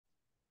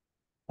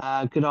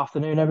Good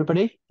afternoon,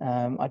 everybody.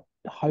 I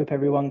hope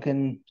everyone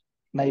can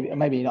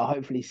maybe not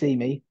hopefully see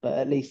me, but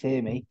at least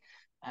hear me.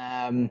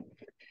 Um,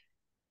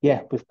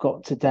 yeah, we've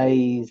got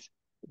today's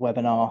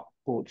webinar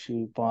brought to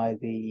you by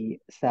the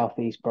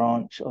Southeast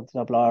branch of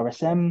the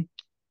IIRSM,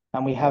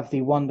 and we have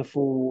the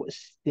wonderful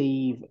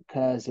Steve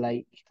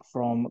Kerslake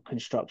from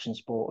Construction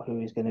Sport,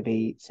 who is going to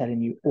be telling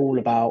you all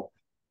about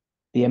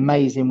the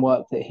amazing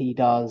work that he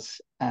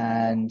does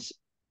and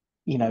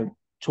you know,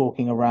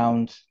 talking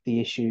around the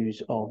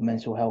issues of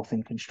mental health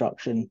in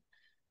construction.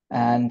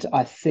 And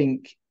I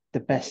think the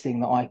best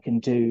thing that I can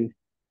do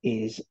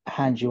is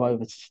hand you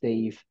over to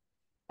Steve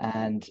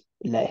and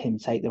let him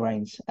take the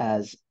reins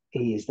as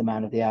he is the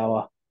man of the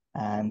hour.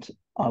 And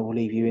I will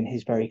leave you in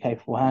his very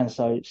capable hands.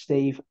 So,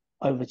 Steve,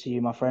 over to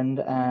you, my friend.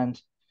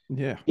 And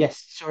Yeah,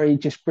 yes, sorry,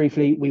 just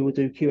briefly, we will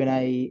do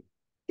Q&A.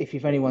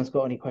 If anyone's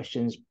got any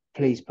questions,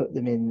 please put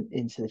them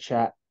into the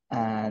chat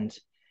and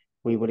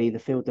we will either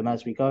field them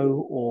as we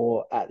go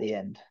or at the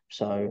end.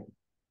 So,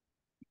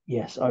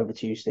 yes, over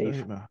to you,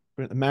 Steve.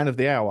 the man of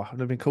the hour. I've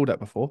never been called that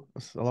before.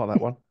 I like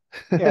that one.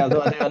 Yeah, I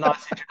thought I'd do a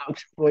nice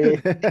introduction for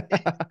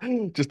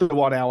you. Just the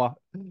 1 hour.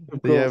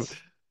 Of Yeah, course.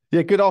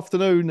 yeah. Good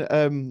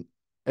afternoon,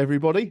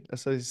 everybody.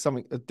 So it's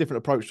something a different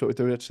approach to what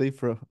we're doing actually.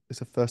 It's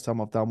the first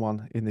time I've done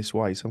one in this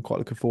way, so I'm quite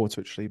looking forward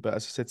to it actually. But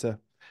as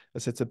I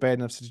said to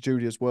Ben, I said to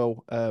Julie as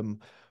well.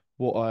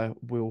 What I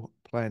will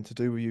plan to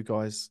do with you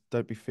guys,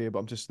 don't be feared, but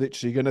I'm just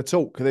literally going to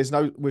talk.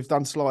 We've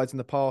done slides in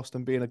the past,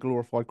 and being a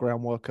glorified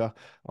ground worker,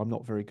 I'm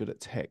not very good at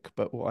tech,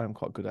 but what I am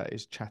quite good at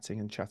is chatting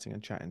and chatting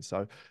and chatting.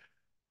 So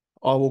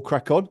I will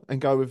crack on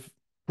and go with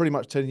pretty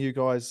much telling you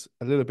guys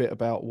a little bit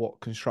about what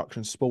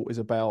construction sport is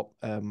about,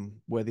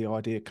 where the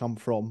idea come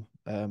from,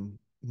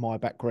 my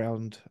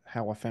background,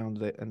 how I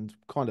founded it, and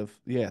kind of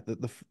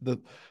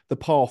the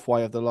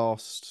pathway of the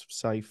last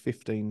say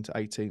 15 to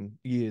 18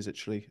 years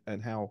actually,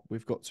 and how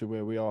we've got to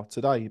where we are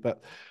today.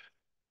 But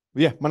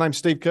yeah, my name's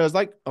Steve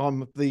Kerslake.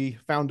 I'm the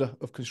founder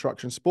of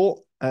Construction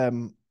Sport,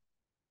 and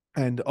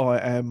I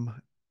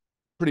am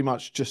pretty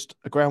much just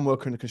a ground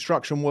worker in the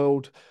construction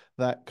world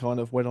that kind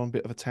of went on a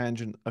bit of a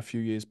tangent a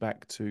few years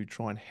back to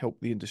try and help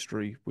the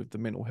industry with the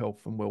mental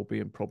health and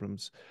well-being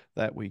problems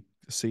that we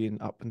see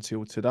in up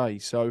until today.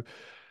 So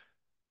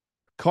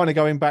kind of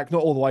going back,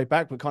 not all the way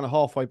back, but kind of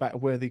halfway back to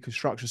where the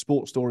construction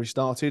sports story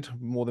started,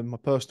 more than my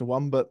personal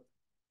one. But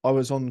I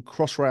was on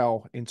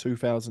Crossrail in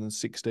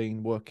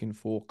 2016 working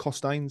for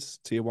Costains,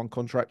 tier one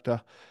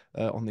contractor,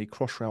 on the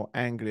Crossrail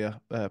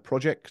Anglia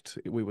project.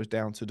 We was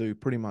down to do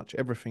pretty much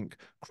everything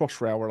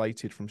Crossrail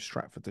related from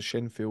Stratford to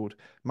Shenfield,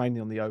 mainly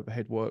on the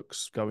overhead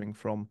works going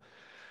from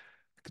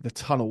the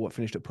tunnel that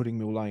finished at Pudding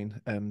Mill Lane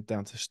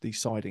down to the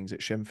sidings at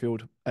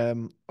Shenfield.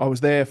 I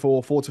was there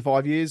for 4 to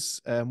 5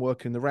 years,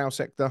 working the rail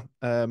sector,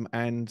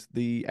 and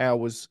the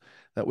hours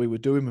that we were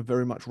doing were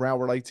very much rail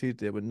related.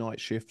 There were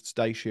night shifts,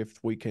 day shifts,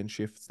 weekend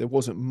shifts. There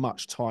wasn't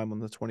much time on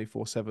the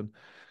 24/7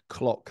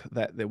 clock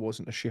that there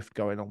wasn't a shift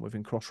going on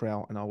within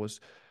Crossrail, and I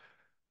was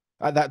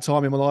at that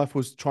time in my life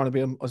was trying to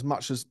be as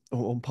much as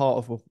on part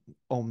of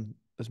on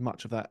as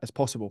much of that as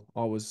possible.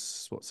 I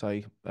was what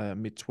say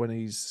mid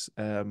 20s,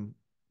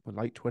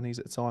 late 20s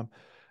at the time,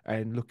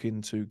 and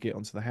looking to get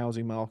onto the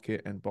housing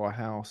market and buy a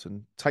house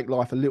and take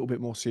life a little bit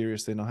more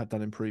serious than I had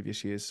done in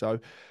previous years. So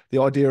the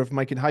idea of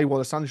making hay while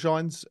the sun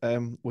shines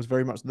was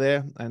very much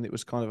there, and it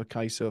was kind of a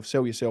case of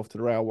sell yourself to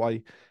the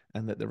railway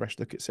and let the rest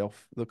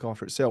look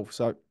after itself.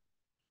 So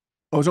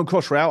I was on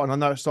Crossrail,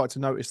 and I started to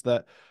notice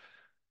that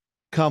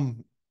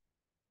come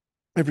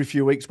every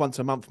few weeks, once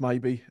a month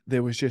maybe, we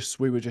were just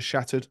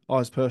shattered. I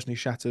was personally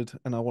shattered,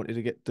 and I wanted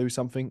to do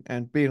something.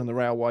 And being on the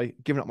railway,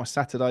 giving up my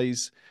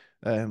Saturdays,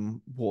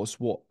 was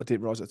what I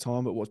didn't realise at the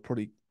time, but was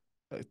probably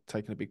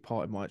taking a big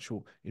part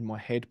in my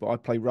head. But I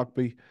play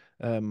rugby,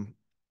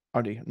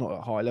 only not at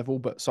a high level,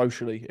 but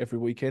socially every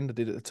weekend I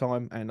did at the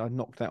time, and I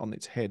knocked that on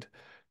its head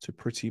to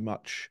pretty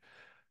much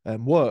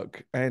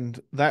work.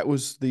 And that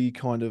was the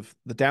kind of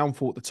the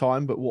downfall at the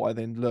time. But what I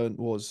then learned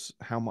was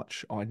how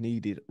much I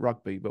needed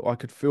rugby. But I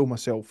could feel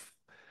myself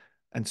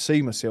and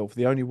see myself.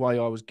 The only way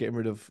I was getting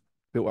rid of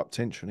built up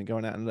tension and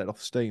going out and let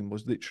off steam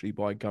was literally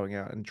by going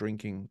out and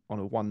drinking on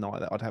a one night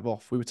that I'd have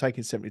off. We were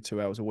taking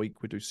 72 hours a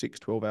week. We'd do 6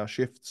 12-hour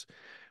shifts.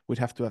 We'd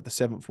have to have the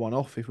seventh one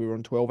off if we were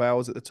on 12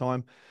 hours at the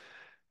time.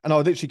 And I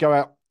would literally go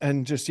out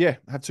and just, yeah,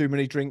 have too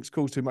many drinks,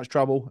 cause too much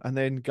trouble, and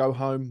then go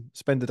home,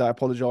 spend the day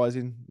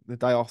apologising. The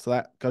day after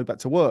that, go back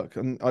to work.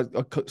 And I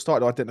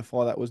started to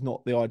identify that was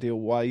not the ideal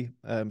way.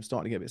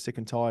 Starting to get a bit sick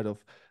and tired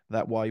of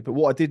that way. But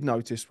what I did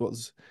notice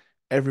was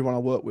everyone I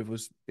worked with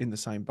was in the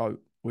same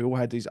boat. We all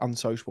had these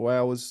unsociable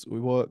hours we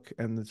work,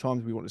 and the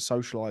times we wanted to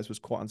socialise was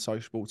quite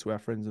unsociable to our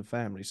friends and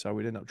family. So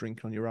we'd end up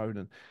drinking on your own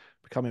and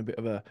becoming a bit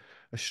of a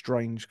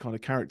strange kind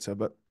of character.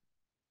 But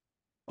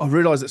I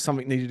realised that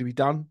something needed to be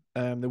done.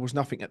 There was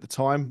nothing at the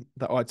time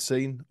that I'd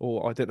seen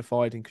or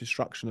identified in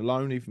construction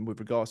alone, even with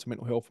regards to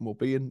mental health and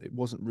well-being. It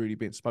wasn't really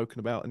being spoken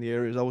about in the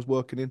areas I was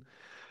working in.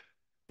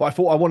 But I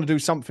thought I want to do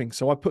something.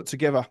 So I put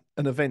together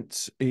an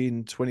event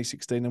in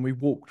 2016 and we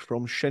walked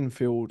from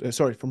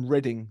from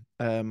Reading,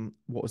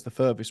 what was the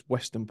furthest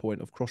western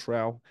point of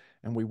Crossrail.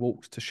 And we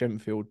walked to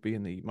Shenfield,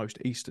 being the most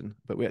eastern.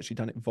 But we actually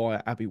done it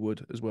via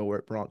Abbeywood as well, where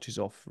it branches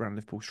off around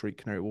Liverpool Street,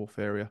 Canary Wharf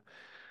area.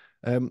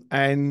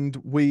 And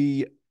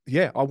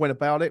I went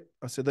about it.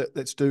 I said,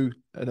 let's do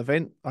an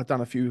event. I've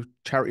done a few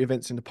charity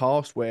events in the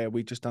past where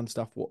we just done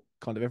stuff what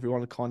kind of everyone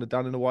had kind of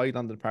done in a way.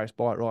 London to Paris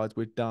bike rides,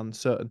 we'd done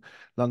certain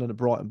London to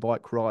Brighton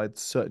bike rides,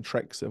 certain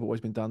treks that have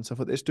always been done. So I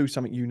thought, let's do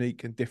something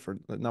unique and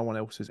different that no one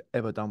else has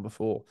ever done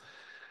before.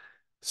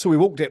 So we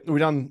walked it. We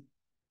done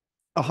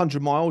 100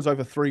 miles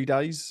over 3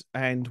 days,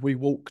 and we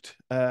walked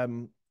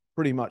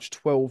pretty much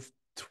 12,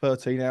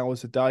 13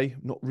 hours a day,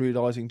 not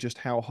realizing just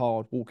how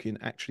hard walking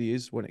actually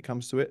is when it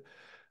comes to it.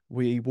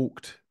 We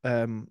walked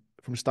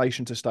from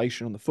station to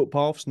station on the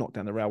footpaths, not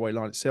down the railway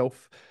line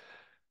itself.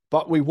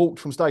 But we walked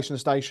from station to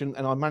station,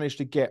 and I managed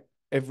to get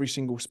every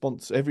single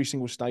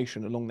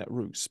station along that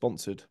route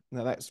sponsored.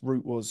 Now that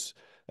route was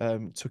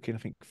took in, I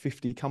think,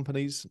 50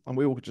 companies, and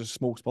we all got just a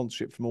small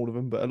sponsorship from all of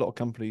them. But a lot of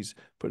companies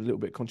put a little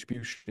bit of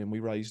contribution in. We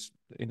raised,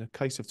 in a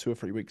case of 2 or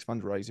 3 weeks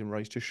fundraising,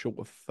 raised just short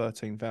of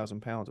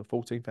 £13,000 or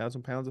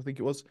 £14,000, I think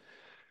it was,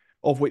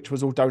 of which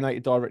was all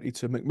donated directly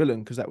to Macmillan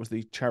because that was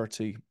the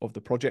charity of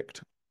the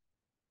project.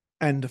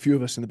 And a few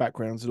of us in the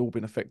backgrounds had all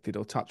been affected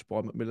or touched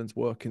by Macmillan's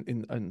work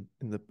in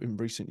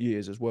recent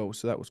years as well.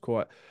 So that was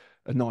quite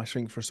a nice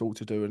thing for us all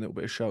to do, a little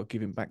bit of show of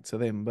giving back to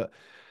them. But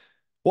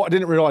what I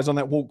didn't realise on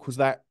that walk was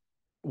that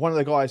one of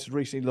the guys had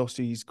recently lost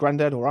his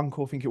granddad or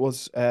uncle, I think it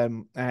was,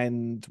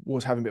 and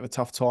was having a bit of a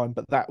tough time.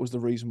 But that was the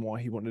reason why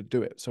he wanted to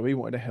do it. So he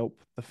wanted to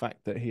help the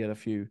fact that he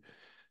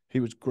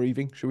was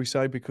grieving, shall we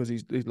say, because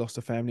he'd lost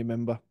a family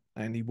member,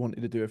 and he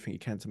wanted to do everything he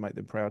can to make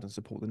them proud and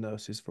support the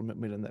nurses from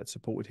Macmillan that had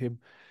supported him.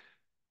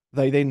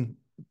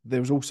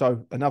 There was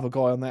also another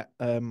guy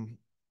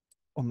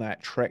on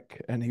that trek,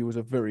 and he was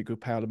a very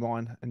good pal of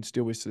mine and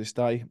still is to this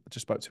day. I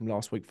just spoke to him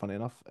last week, funny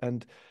enough.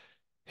 And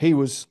I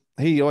always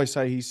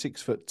say he's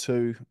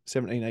 6'2",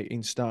 17,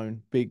 18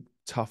 stone, big,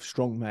 tough,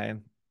 strong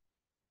man,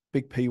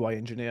 big P-way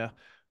engineer,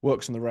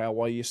 works on the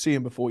railway. You see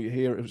him before you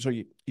hear him. So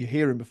you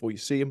hear him before you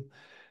see him.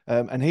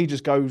 And he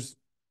just goes,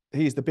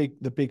 he's the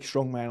big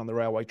strong man on the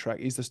railway track.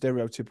 He's the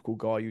stereotypical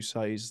guy you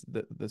say is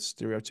the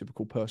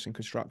stereotypical person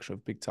construction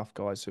of big tough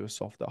guys who are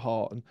soft at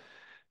heart. And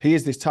he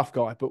is this tough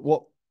guy. But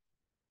what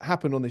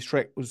happened on this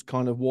trek was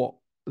kind of what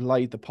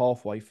laid the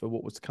pathway for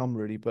what was to come,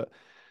 really. But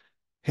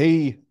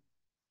he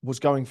was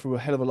going through a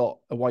hell of a lot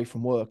away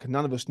from work, and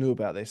none of us knew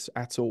about this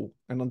at all.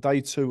 And on day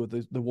 2 of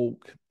the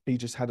walk, he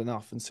just had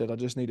enough and said, "I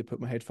just need to put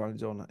my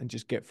headphones on and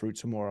just get through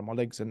tomorrow. My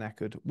legs are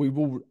knackered."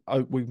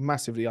 We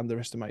massively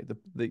underestimate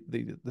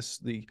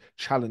the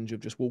challenge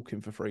of just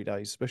walking for 3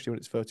 days, especially when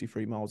it's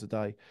 33 miles a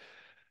day.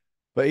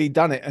 But he'd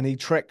done it, and he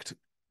trekked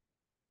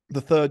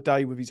the 3rd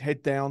day with his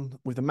head down,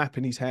 with a map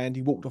in his hand.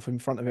 He walked off in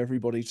front of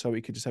everybody so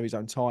he could just have his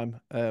own time.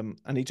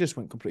 And he just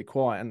went completely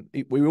quiet.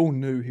 And we all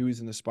knew he was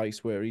in a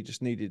space where he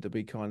just needed to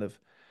be kind of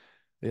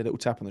a little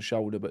tap on the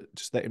shoulder, but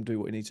just let him do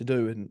what he needs to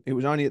do. And it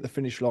was only at the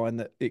finish line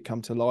that it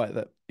come to light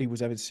that he was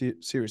having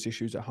serious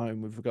issues at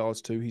home with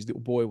regards to his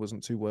little boy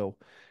wasn't too well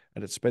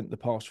and had spent the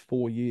past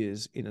 4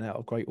 years in and out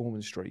of Great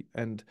Ormond Street.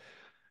 And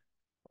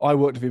I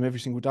worked with him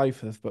every single day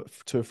for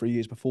 2 or 3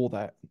 years before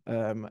that.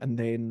 And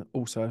then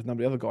also a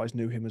number of other guys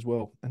knew him as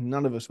well. And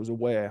none of us was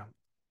aware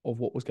of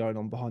what was going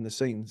on behind the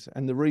scenes.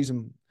 And the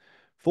reason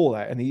for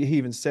that, and he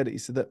even said it, he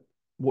said that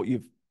what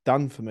you've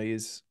done for me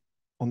is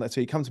on that.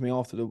 So he come to me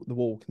after the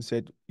walk and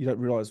said, "You don't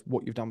realise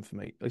what you've done for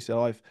me." He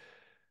said,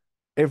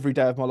 every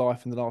day of my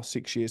life in the last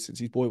 6 years since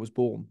his boy was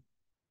born,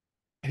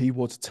 he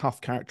was a tough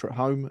character at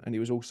home, and he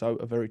was also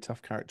a very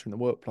tough character in the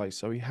workplace.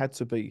 So he had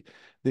to be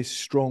this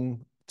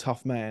strong,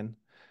 tough man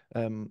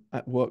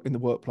at work, in the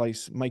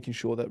workplace, making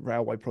sure that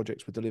railway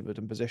projects were delivered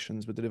and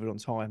possessions were delivered on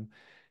time.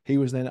 He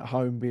was then at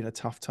home being a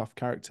tough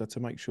character to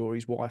make sure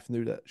his wife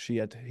knew that she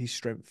had his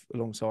strength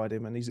alongside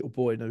him, and his little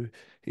boy knew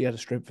he had a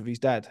strength of his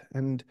dad.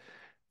 And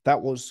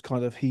that was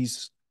kind of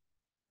his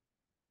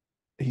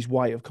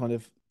way of kind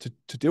of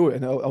to do it,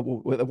 and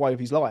the way of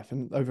his life,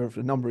 and over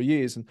a number of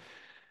years. And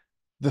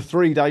the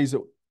 3 days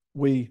that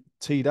we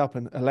teed up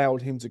and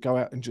allowed him to go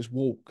out and just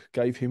walk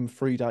gave him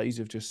 3 days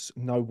of just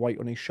no weight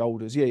on his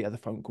shoulders. Yeah, he had the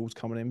phone calls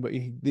coming in, but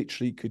he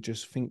literally could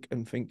just think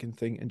and think and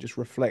think and just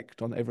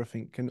reflect on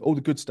everything and all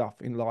the good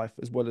stuff in life,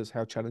 as well as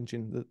how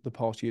challenging the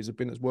past years have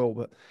been as well.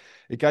 But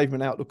it gave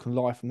him an outlook on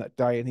life from that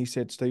day. And he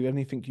said, "Steve,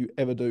 anything you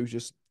ever do,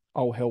 just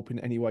I'll help in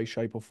any way,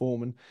 shape or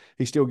form." And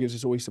he still gives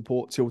us all his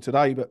support till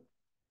today. But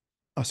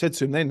I said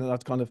to him then, and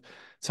I'd kind of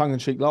tongue in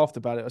cheek laughed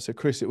about it. I said,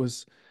 "Chris, it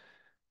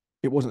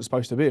wasn't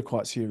supposed to be a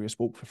quite serious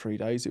walk for 3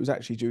 days. It was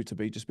actually due to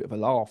be just a bit of a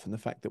laugh, and the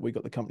fact that we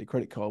got the company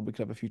credit card, we could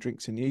have a few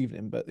drinks in the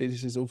evening. But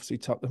this is obviously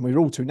tough, and we were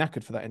all too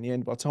knackered for that in the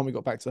end. By the time we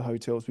got back to the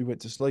hotels, we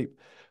went to sleep.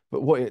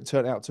 But what it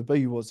turned out to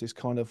be was this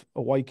kind of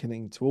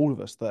awakening to all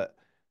of us that,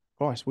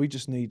 Christ, we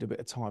just need a bit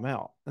of time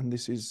out. And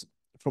this is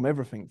from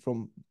everything,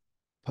 from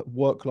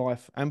work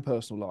life and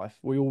personal life.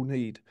 We all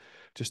need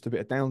just a bit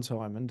of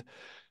downtime." And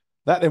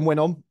that then went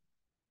on.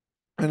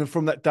 And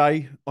from that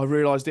day, I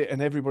realised it, and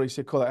everybody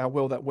said, "God, how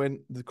well that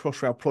went." The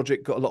Crossrail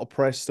project got a lot of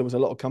press. There was a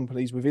lot of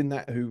companies within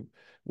that who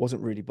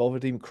wasn't really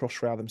bothered. Even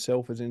Crossrail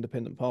themselves, as an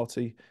independent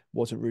party,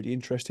 wasn't really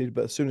interested.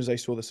 But as soon as they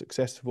saw the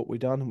success of what we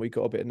done, and we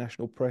got a bit of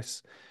national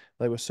press,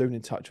 they were soon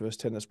in touch with us,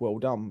 telling us, "Well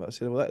done." But I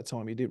said, "Well, at the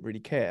time, you didn't really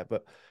care,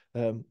 but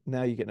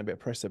now you're getting a bit of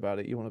press about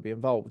it. You want to be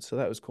involved." So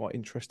that was quite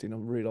interesting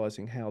on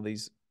realising how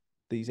these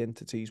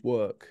entities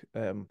work.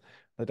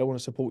 They don't want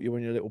to support you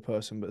when you're a little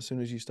person, but as soon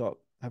as you start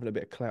having a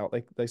bit of clout,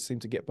 they seem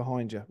to get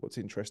behind you. What's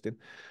interesting,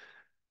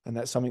 and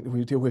that's something that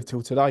we deal with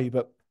till today.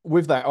 But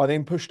with that, I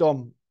then pushed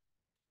on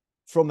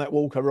from that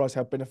walk. I realised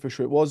how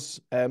beneficial it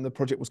was. The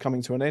project was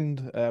coming to an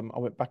end. I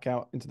went back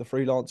out into the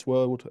freelance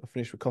world. I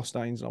finished with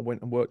Costains, and I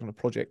went and worked on a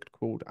project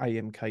called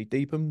AMK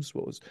Deepams,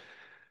 what was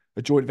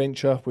a joint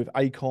venture with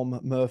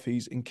AECOM,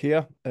 Murphy's, and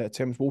Kia,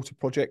 Thames Water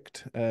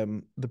Project,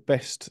 the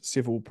best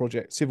civils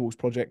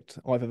project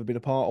I've ever been a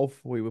part of.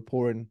 We were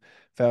pouring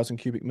 1,000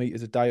 cubic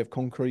meters a day of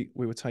concrete.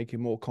 We were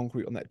taking more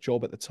concrete on that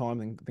job at the time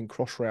than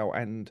Crossrail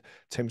and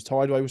Thames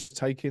Tideway was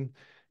taking.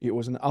 It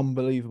was an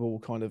unbelievable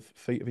kind of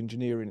feat of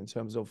engineering in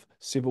terms of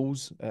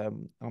civils.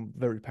 I'm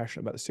very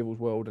passionate about the civils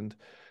world, and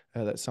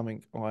that's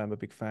something I am a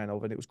big fan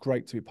of, and it was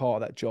great to be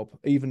part of that job,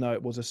 even though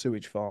it was a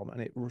sewage farm and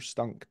it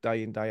stunk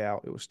day in, day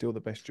out. It was still one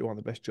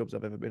of the best jobs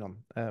I've ever been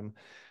on,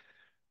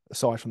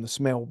 aside from the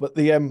smell. But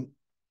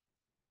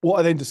what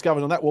I then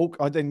discovered on that walk,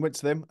 I then went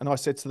to them and I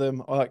said to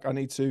them, I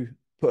need to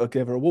put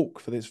together a walk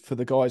for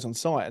the guys on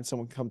site. And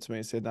someone come to me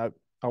and said, no,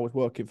 I was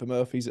working for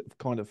Murphy's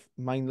kind of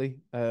mainly.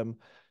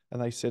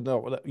 And they said, no,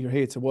 well, you're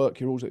here to work.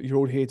 You're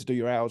all here to do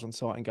your hours on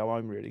site and go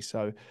home, really.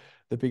 So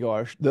the big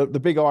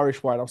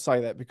Irish way, and I'll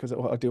say that because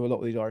I do a lot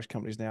with these Irish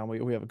companies now,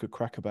 and we have a good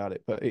crack about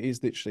it. But it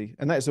is literally,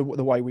 and that's the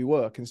way we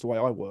work, and it's the way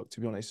I work,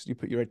 to be honest. You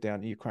put your head down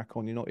and you crack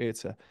on. You're not here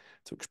to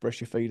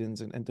express your feelings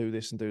and do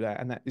this and do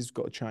that. And that has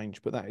got to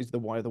change. But that is the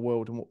way of the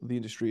world and what the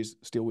industry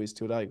still is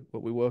today,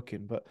 what we work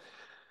in. But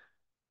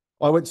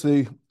I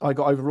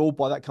got overruled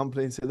by that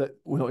company and said that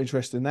we're not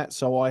interested in that.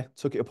 So I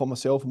took it upon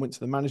myself and went to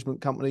the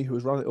management company who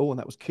was running it all, and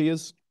that was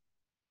Kia's.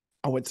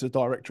 I went to the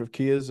director of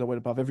Kia's. I went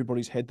above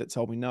everybody's head that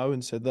told me no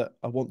and said that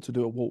I want to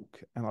do a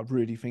walk and I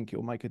really think it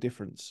will make a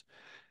difference.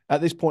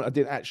 At this point, I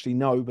didn't actually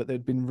know, but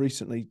there'd been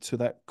recently to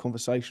that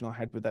conversation I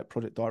had with that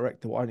project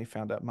director. Well, I only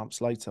found out months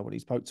later when he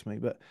spoke to me,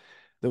 but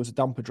there was a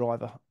dumper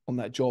driver on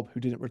that job who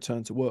didn't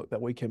return to work that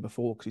weekend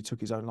before because he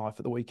took his own life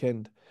at the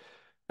weekend.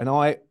 And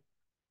I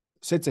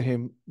said to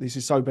him, this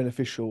is so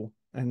beneficial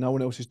and no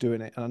one else is doing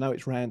it. And I know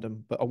it's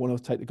random, but I want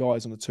to take the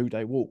guys on a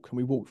 2-day walk. And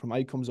we walked from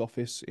AECOM's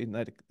office in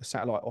the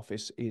satellite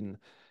office in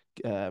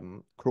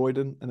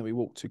Croydon, and then we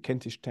walked to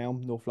Kentish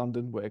Town, North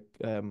London, where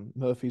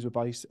Murphy's were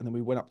based, and then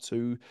we went up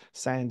to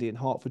Sandy in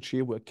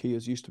Hertfordshire, where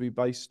Kia's used to be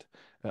based.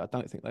 I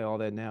don't think they are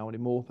there now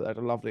anymore, but they had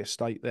a lovely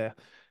estate there.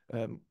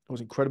 It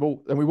was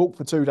incredible. And we walked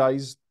for 2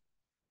 days.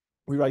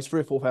 We raised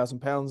 £3,000 or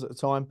 £4,000 at the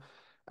time.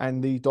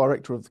 And the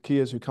director of the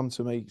Kia's who come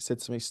to me said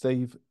to me,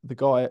 Steve,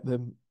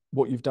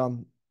 what you've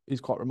done is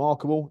quite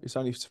remarkable. It's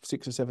only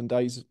 6 or 7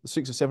 days,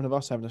 6 or 7 of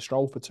us having a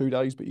stroll for 2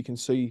 days, but you can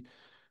see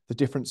the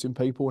difference in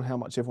people and how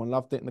much everyone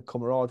loved it and the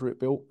camaraderie it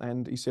built.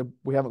 And he said,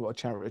 we haven't got a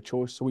charity of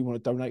choice, so we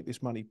want to donate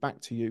this money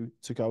back to you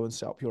to go and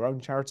set up your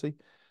own charity.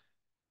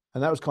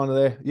 And that was kind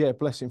of their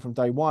blessing from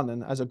day one.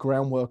 And as a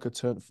ground worker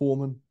turned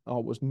foreman, I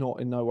was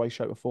not in no way,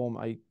 shape, or form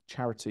a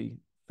charity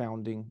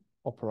founding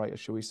operator,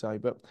 shall we say.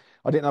 But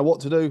I didn't know what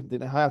to do,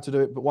 didn't know how to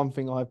do it. But one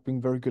thing I've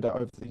been very good at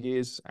over the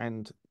years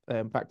and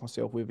back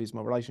myself with is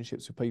my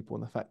relationships with people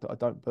and the fact that I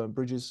don't burn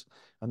bridges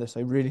unless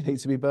they really need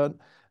to be burnt.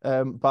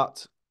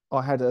 But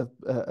I had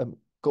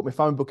got my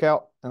phone book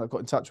out and I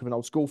got in touch with an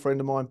old school friend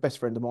of mine, best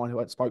friend of mine who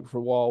I hadn't spoken for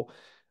a while.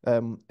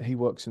 He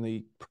works in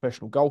the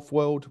professional golf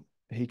world.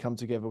 He come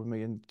together with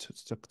me and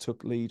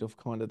took lead of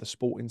kind of the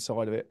sporting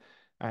side of it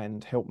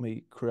and helped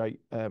me create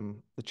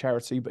the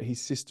charity. But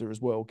his sister as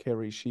well,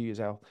 Kerry, she is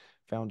our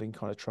founding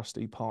kind of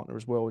trustee partner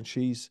as well. And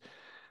she's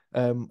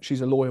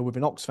a lawyer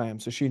within Oxfam,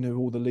 so she knew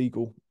all the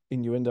legal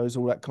innuendos,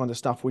 all that kind of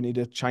stuff we need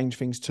to change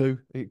things to.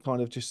 It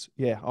kind of just,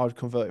 I'd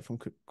convert it from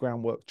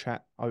groundwork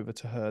chat over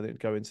to her, then it'd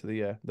go into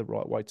the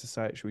right way to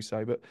say it, should we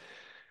say. But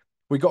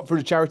we got through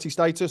the charity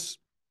status.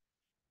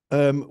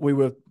 We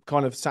were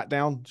kind of sat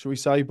down, shall we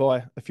say,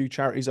 by a few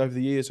charities over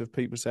the years of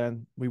people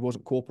saying we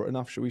wasn't corporate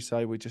enough, shall we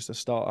say. We're just a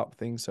start-up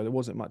thing. So there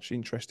wasn't much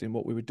interest in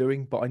what we were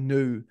doing. But I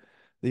knew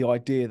the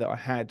idea that I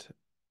had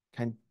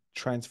can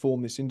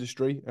transform this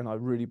industry. And I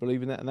really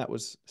believe in that. And that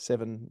was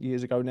 7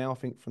 years ago now, I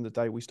think, from the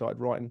day we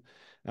started writing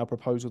our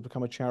proposal to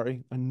become a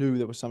charity. I knew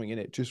there was something in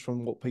it just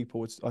from what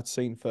people I'd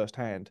seen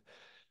firsthand.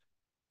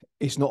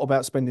 It's not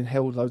about spending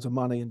hell loads of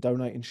money and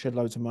donating shed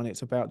loads of money.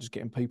 It's about just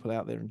getting people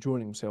out there and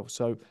enjoying themselves.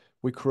 So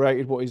we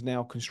created what is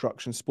now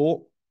construction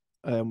sport.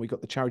 We got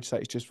the charity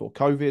status just for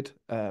COVID.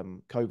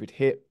 COVID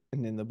hit,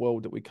 and then the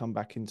world that we come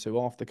back into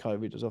after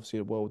COVID was obviously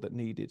a world that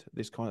needed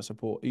this kind of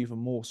support even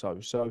more so.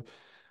 So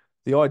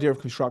the idea of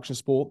construction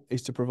sport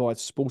is to provide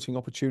sporting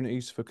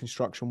opportunities for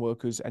construction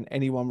workers and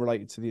anyone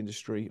related to the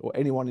industry or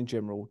anyone in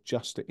general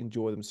just to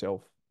enjoy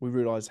themselves. We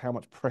realise how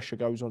much pressure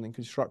goes on in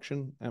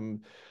construction,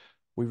 and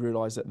we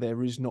realised that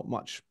there is not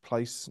much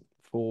place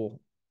for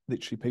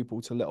literally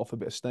people to let off a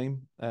bit of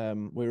steam.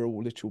 We're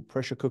all literal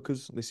pressure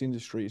cookers. This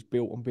industry is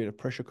built on being a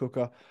pressure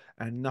cooker,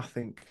 and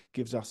nothing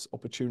gives us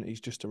opportunities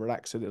just to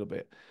relax a little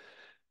bit.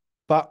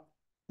 But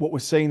what we're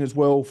seeing as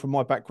well from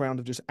my background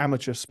of just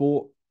amateur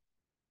sport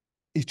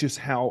is just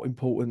how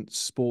important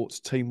sports,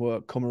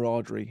 teamwork,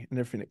 camaraderie, and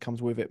everything that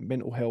comes with it,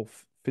 mental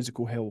health,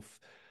 physical health,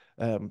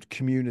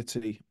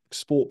 community.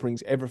 Sport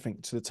brings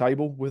everything to the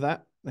table with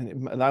that, and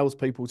it allows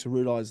people to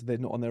realize they're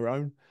not on their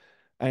own.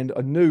 And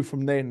I knew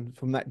from then,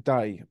 from that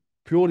day,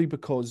 purely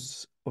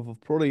because of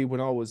probably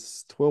when I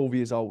was 12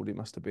 years old, it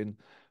must have been,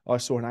 I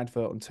saw an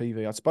advert on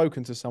TV. I'd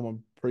spoken to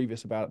someone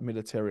previous about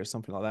military or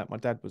something like that. My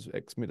dad was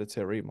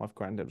ex-military, my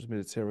granddad was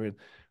military, and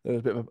there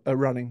was a bit of a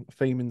running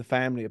theme in the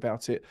family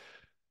about it.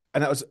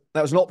 And that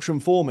was an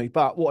option for me.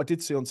 But what I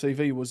did see on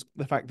TV was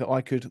the fact that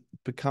I could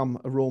become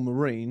a Royal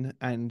Marine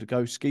and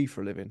go ski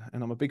for a living.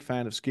 And I'm a big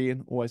fan of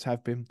skiing, always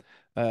have been,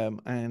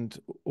 and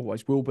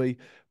always will be.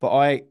 But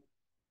I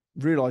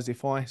realised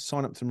if I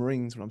sign up to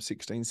Marines when I'm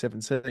 16,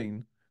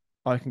 17,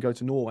 I can go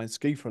to Norway and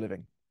ski for a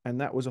living. And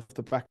that was off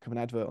the back of an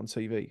advert on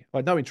TV. I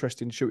had no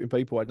interest in shooting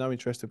people. I had no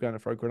interest of going to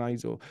throw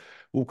grenades or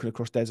walking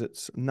across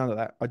deserts. None of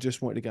that. I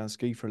just wanted to go and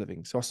ski for a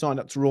living. So I signed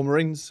up to Royal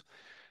Marines.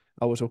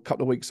 I was a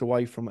couple of weeks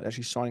away from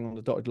actually signing on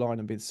the dotted line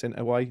and being sent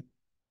away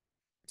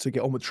to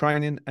get on with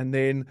training. And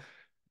then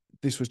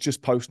this was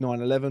just post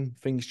 9/11.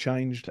 Things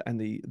changed, and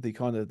the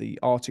kind of the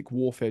Arctic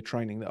warfare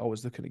training that I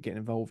was looking at getting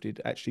involved in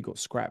actually got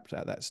scrapped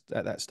at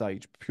that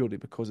stage purely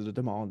because of the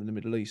demand in the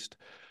Middle East.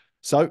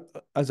 So,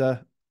 as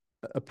a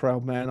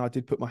proud man, I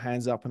did put my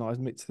hands up, and I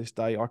admit to this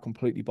day I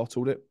completely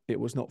bottled it. It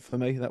was not for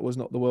me. That was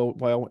not the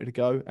way I wanted to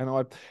go, and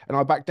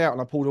I backed out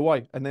and I pulled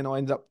away, and then I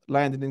ended up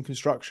landing in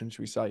construction,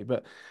 should we say?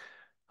 But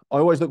I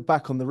always look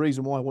back on the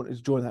reason why I wanted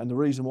to join that, and the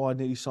reason why I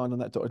nearly signed on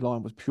that dotted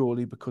line was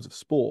purely because of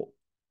sport.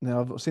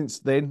 Now, since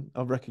then,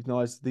 I've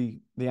recognised the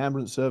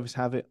ambulance service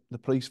have it, the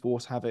police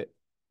force have it,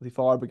 the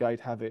fire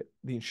brigade have it,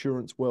 the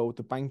insurance world,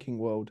 the banking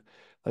world.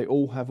 They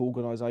all have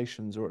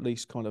organisations, or at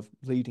least kind of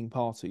leading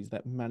parties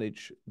that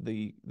manage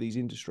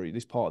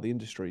this part of the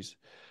industries.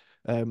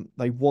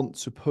 They want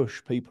to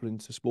push people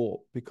into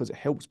sport because it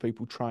helps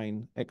people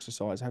train,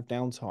 exercise, have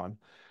downtime.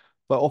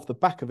 But off the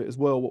back of it as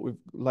well, what we've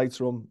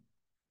later on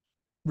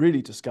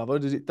really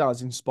discovered is it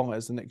does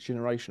inspires the next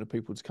generation of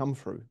people to come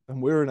through.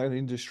 And we're in an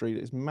industry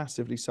that is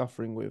massively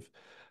suffering with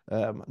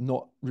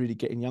not really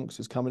getting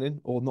youngsters coming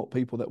in, or not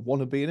people that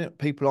want to be in it.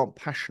 People aren't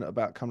passionate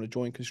about coming to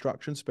join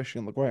construction, especially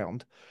on the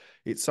ground.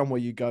 It's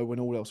somewhere you go when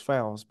all else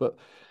fails. But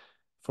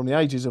from the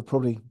ages of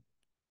probably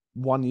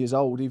 1 years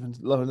old, even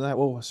lower than that,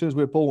 well, as soon as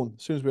we're born,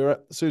 as soon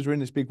as we're in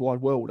this big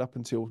wide world, up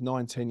until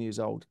 9, 10 years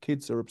old,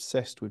 kids are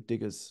obsessed with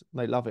diggers.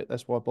 They love it.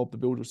 That's why Bob the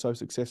Builder was so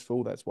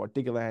successful. That's why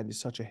Diggerland is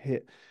such a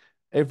hit.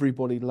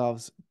 Everybody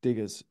loves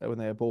diggers when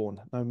they're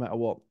born, no matter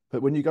what.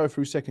 But when you go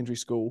through secondary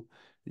school,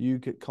 you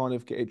kind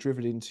of get it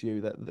driven into you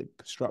that the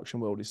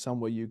construction world is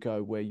somewhere you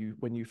go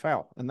when you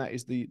fail. And that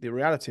is the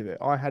reality of it.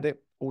 I had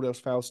it, all else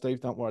failed, Steve,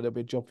 don't worry, there'll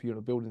be a job for you on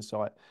a building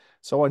site.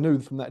 So I knew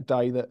from that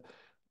day that,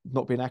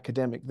 not being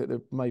academic, that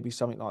there may be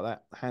something like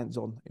that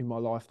hands-on in my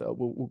life that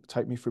will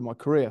take me through my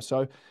career.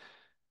 So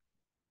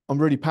I'm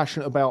really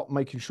passionate about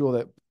making sure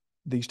that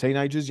these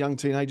teenagers, young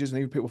teenagers, and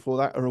even people before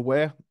that are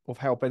aware of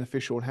how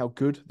beneficial and how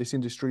good this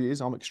industry is.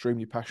 I'm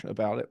extremely passionate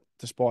about it,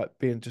 despite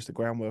being just a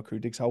ground worker who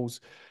digs holes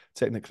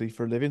technically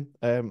for a living.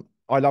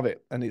 I love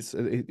it, and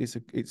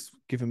it's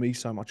given me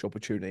so much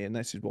opportunity, and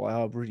this is why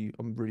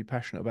I'm really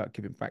passionate about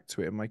giving back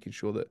to it and making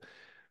sure that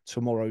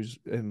tomorrow's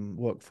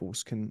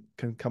workforce can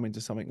come into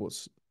something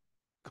what's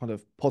kind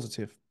of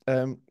positive.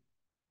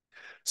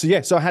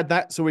 So I had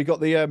that. So we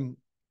got the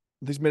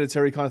this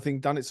military kind of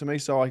thing done it to me.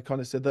 So I kind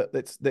of said that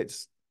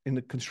let's in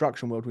the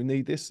construction world, we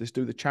need this. Let's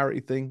do the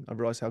charity thing. I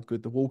realized how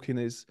good the walking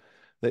is.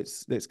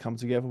 Let's come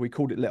together. We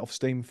called it Let Off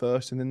Steam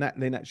first, and then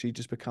that actually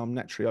just become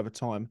naturally over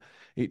time.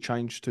 It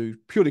changed to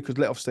purely because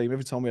Let Off Steam.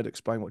 Every time we had to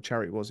explain what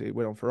charity was, it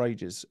went on for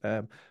ages.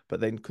 But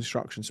then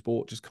construction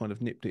sport just kind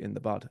of nipped it in the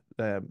bud.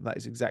 That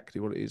is exactly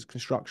what it is.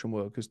 Construction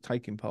workers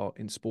taking part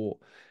in sport.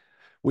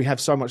 We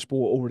have so much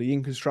sport already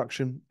in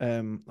construction.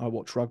 I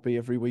watch rugby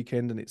every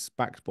weekend, and it's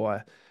backed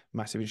by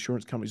massive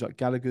insurance companies like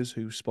Gallagher's,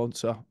 who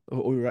sponsor,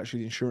 or who are actually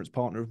the insurance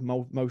partner of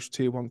most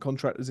tier one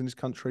contractors in this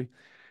country.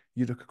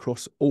 You look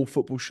across all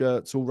football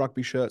shirts, all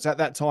rugby shirts. At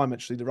that time,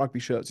 actually, the rugby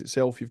shirts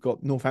itself, you've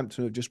got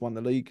Northampton, who just won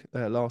the league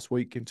last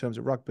week in terms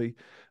of rugby,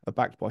 are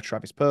backed by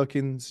Travis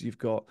Perkins. You've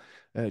got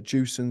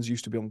Jewson's,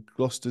 used to be on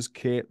Gloucester's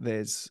kit.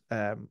 There's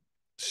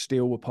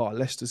Steel were part of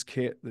Leicester's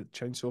kit, the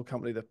chainsaw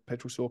company, the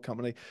petrol saw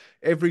company.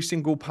 Every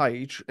single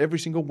page, every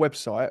single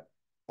website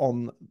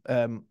on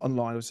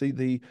online,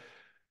 obviously,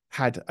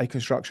 had a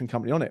construction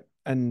company on it.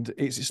 And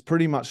it's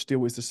pretty much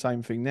still is the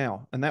same thing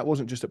now. And that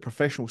wasn't just at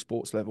professional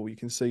sports level. You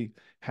can see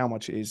how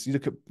much it is. You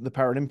look at the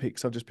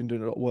Paralympics. I've just been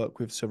doing a lot of work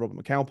with Sir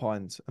Robert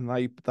McAlpines, and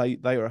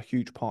they are a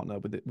huge partner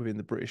within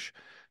the British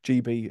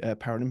GB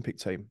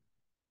Paralympic team.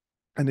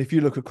 And if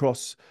you look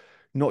across,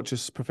 not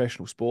just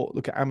professional sport.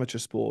 Look at amateur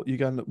sport. You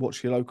go and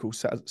watch your local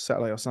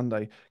Saturday or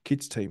Sunday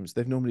kids teams.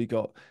 They've normally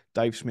got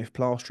Dave Smith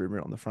plastering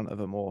written on the front of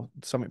them, or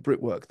something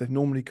brickwork. They've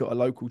normally got a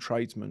local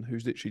tradesman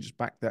who's literally just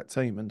backed that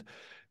team, and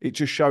it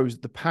just shows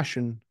the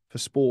passion for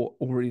sport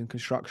already in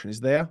construction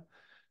is there.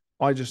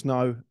 I just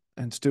know,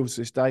 and still to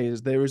this day,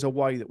 is there is a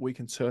way that we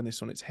can turn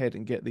this on its head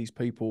and get these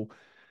people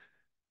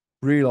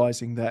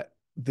realizing that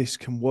this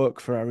can work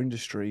for our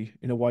industry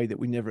in a way that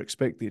we never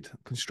expected.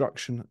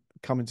 Construction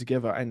coming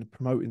together and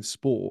promoting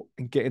sport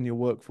and getting your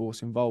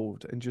workforce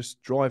involved and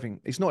just driving.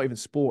 It's not even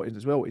sport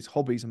as well, it's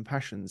hobbies and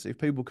passions. If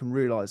people can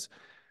realize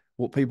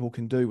what people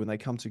can do when they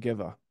come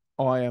together,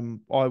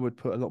 I would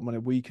put a lot of money.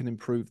 We can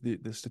improve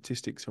the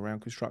statistics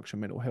around construction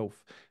mental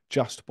health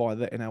just by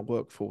letting our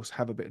workforce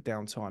have a bit of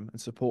downtime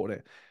and supporting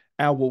it.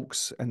 Our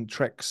walks and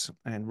treks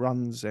and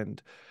runs and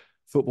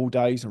football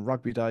days and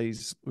rugby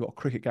days. We've got a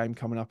cricket game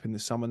coming up in the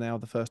summer now,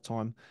 the first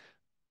time.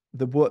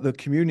 The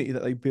community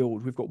that they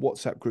build, we've got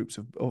WhatsApp groups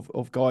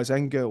of guys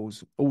and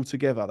girls all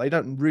together. They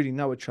don't really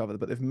know each other,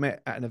 but they've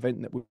met at an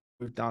event that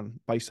we've done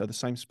based on the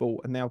same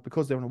sport. And now,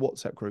 because they're in a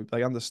WhatsApp group,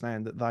 they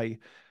understand that they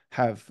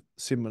have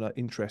similar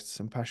interests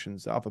and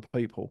passions that other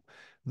people.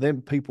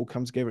 Then people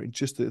come together, and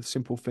just a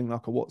simple thing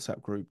like a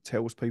WhatsApp group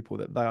tells people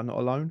that they are not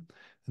alone.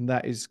 And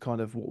that is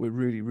kind of what we're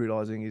really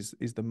realizing is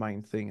the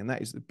main thing, and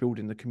that is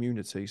building the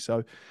community.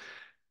 So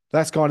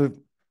that's kind of,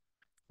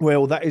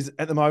 well, that is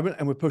at the moment,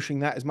 and we're pushing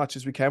that as much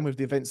as we can with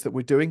the events that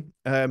we're doing.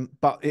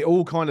 But it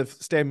all kind of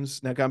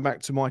stems, now going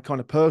back to my kind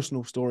of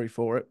personal story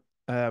for it,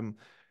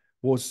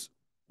 was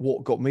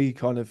what got me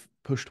kind of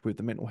pushed with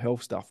the mental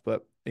health stuff.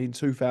 But in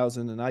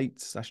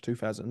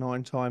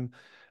 2008/2009 time,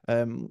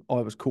 I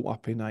was caught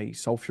up in a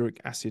sulfuric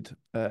acid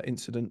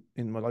incident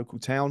in my local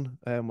town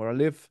where I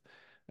live.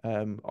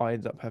 I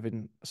ended up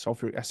having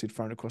sulfuric acid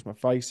thrown across my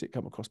face. It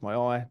came across my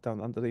eye, down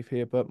underneath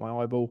here, burnt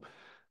my eyeball,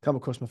 come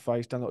across my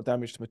face, done a lot of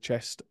damage to my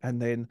chest, and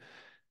then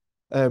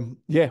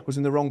yeah, was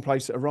in the wrong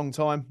place at the wrong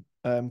time.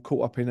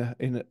 Caught up in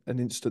an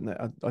incident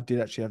that I did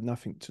actually have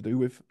nothing to do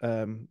with.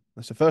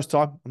 That's the first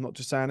time. I'm not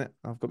just saying it.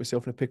 I've got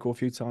myself in a pickle a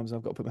few times.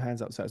 I've got to put my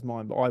hands up to say it's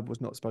mine, but I was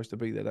not supposed to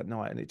be there that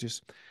night, and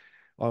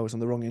I was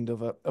on the wrong end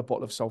of a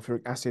bottle of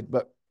sulfuric acid.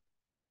 But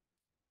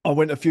I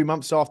went a few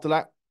months after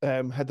that,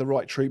 had the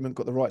right treatment,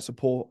 got the right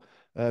support.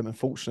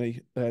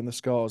 Unfortunately, the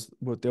scars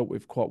were dealt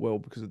with quite well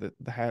because of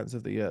the hands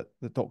of the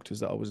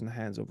doctors that I was in the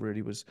hands of.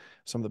 Really was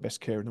some of the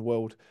best care in the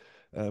world.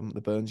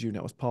 The burns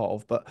unit I was part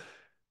of, but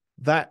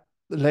that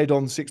led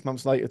on 6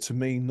 months later to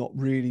me not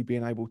really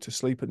being able to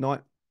sleep at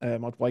night.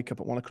 I'd wake up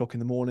at 1 o'clock in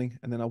the morning,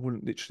 and then I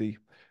wouldn't literally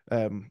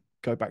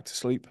go back to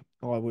sleep.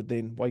 I would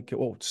then wake up,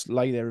 or just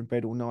lay there in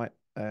bed all night.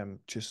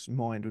 Just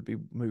mind would be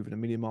moving a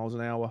million miles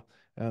an hour.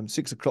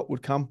 6 o'clock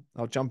would come,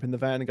 I'd jump in the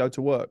van and go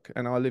to work.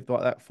 And I lived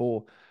like that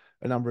for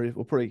a number of,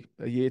 well, probably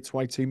a year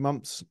to 18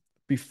 months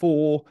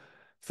before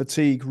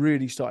fatigue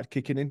really started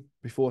kicking in,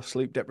 before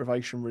sleep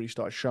deprivation really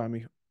started showing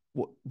me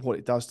what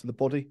it does to the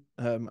body.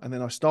 And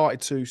then I started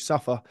to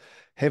suffer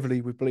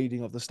heavily with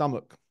bleeding of the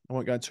stomach. I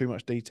won't go into too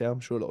much detail. I'm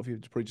sure a lot of you are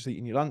probably just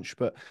eating your lunch,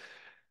 but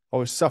I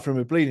was suffering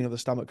with bleeding of the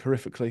stomach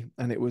horrifically,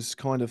 and it was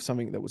kind of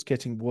something that was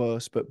getting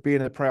worse. But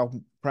being a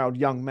proud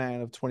young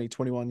man of 20,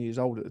 21 years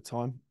old at the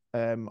time,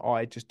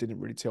 I just didn't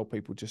really tell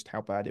people just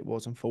how bad it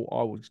was, and thought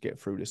I would get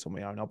through this on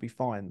my own. I'll be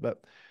fine.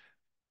 But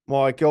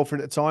my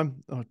girlfriend at the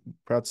time, I'm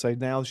proud to say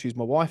now, she's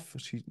my wife.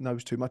 She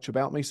knows too much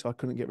about me, so I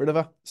couldn't get rid of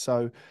her.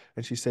 So,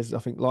 and she says, I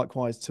think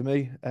likewise to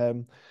me.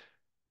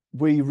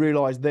 We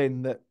realised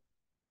then that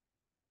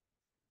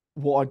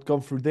what I'd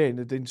gone through then,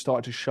 it didn't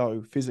start to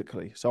show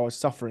physically. So I was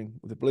suffering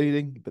with the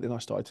bleeding, but then I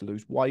started to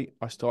lose weight.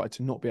 I started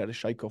to not be able to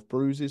shake off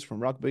bruises from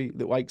rugby,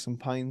 little aches and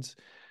pains.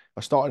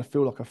 I started to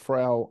feel like a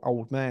frail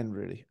old man,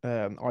 really.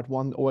 I had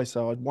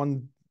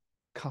one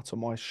cut on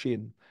my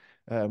shin,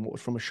 what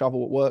was from a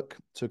shovel at work,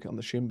 took it on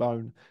the shin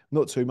bone,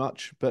 not too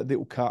much, but a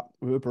little cut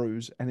with a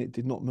bruise, and it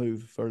did not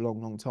move for a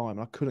long, long time.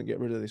 I couldn't get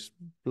rid of this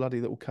bloody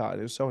little cut.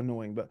 It was so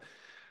annoying, but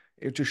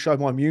it just showed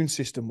my immune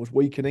system was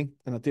weakening,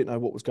 and I didn't know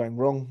what was going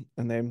wrong.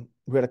 And then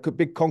we had a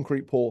big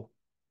concrete pour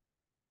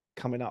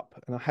coming up,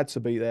 and I had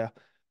to be there.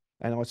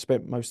 And I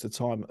spent most of the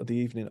time of the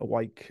evening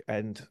awake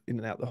and in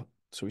and out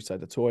so we say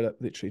the toilet,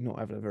 literally not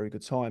having a very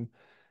good time.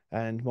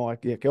 And my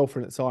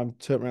girlfriend at the time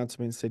turned around to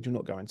me and said, "You're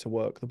not going to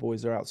work. The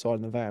boys are outside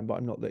in the van, but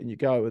I'm not letting you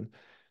go." And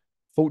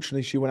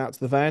fortunately, she went out to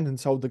the van and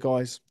told the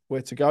guys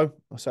where to go.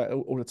 I say it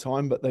all the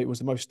time, but it was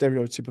the most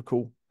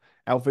stereotypical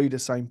Alvida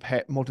same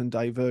pet modern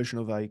day version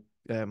of a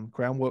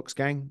groundworks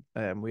gang.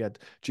 We had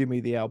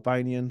Jimmy the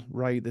Albanian,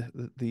 Ray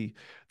the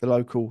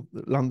local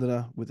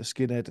Londoner with the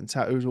skinhead and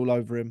tattoos all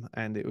over him,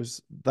 and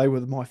they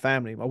were my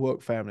family, my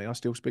work family. I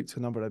still speak to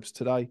a number of those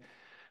today,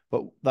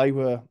 but they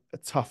were a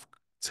tough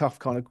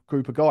kind of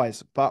group of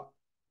guys. But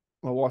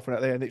my wife went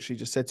out there and literally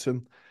just said to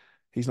them,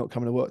 "He's not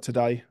coming to work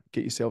today.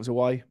 Get yourselves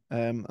away."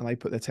 And they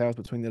put their towels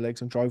between their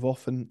legs and drove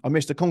off. And I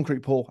missed a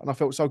concrete pour, and I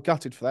felt so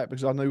gutted for that,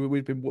 because I knew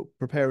we'd been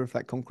preparing for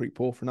that concrete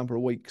pour for a number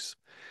of weeks.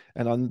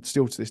 And I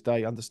still to this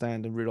day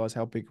understand and realise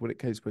how big what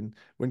it is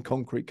when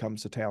concrete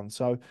comes to town.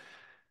 So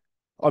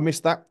I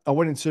missed that. I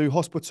went into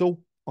hospital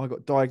I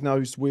got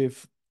diagnosed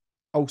with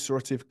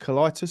ulcerative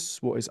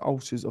colitis, what is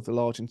ulcers of the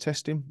large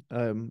intestine.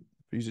 For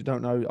those who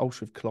don't know,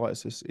 ulcerative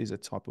colitis is a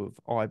type of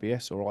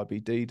IBS or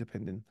IBD,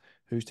 depending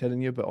who's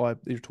telling you, but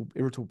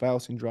irritable bowel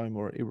syndrome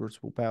or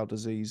irritable bowel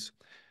disease.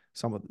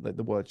 Some of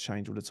the words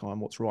change all the time.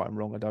 What's right and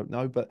wrong, I don't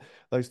know. But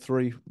those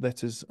three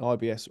letters,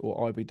 IBS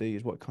or IBD,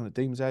 is what it kind of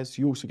deems as.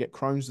 You also get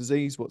Crohn's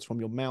disease, what's from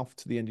your mouth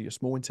to the end of your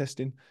small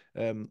intestine.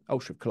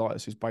 Ulcerative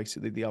colitis is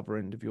basically the other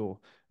end of your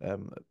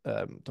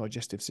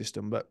digestive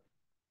system. But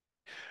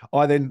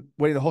I then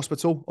went in the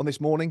hospital on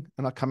this morning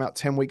and I come out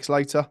 10 weeks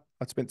later.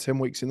 I'd spent 10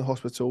 weeks in the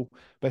hospital,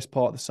 best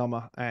part of the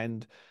summer,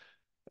 and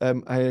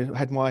I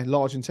had my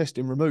large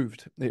intestine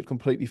removed. It had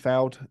completely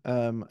failed,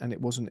 and it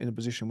wasn't in a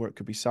position where it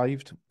could be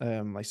saved.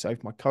 They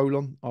saved my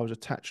colon. I was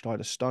attached. I had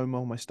a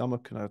stoma on my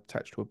stomach and I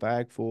attached to a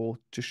bag for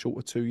just short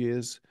of 2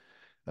 years.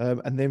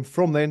 And then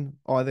from then,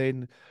 I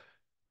then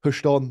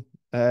pushed on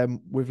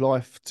with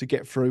life to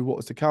get through what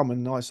was to come.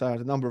 And I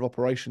had a number of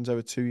operations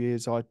over 2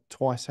 years. I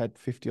twice had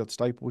 50 odd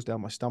staples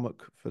down my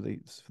stomach for the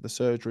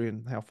surgery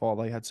and how far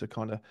they had to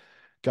kind of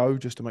go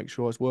just to make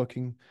sure I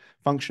was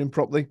functioning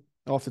properly.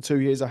 After 2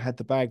 years, I had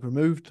the bag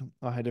removed.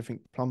 I had everything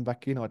plumbed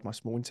back in. I had my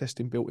small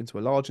intestine built into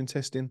a large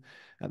intestine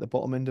at the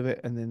bottom end of it,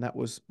 and then that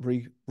was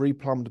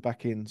re-plumbed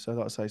back in. So,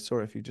 like I say,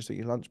 sorry if you just eat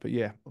your lunch, but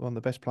yeah, one of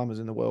the best plumbers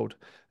in the world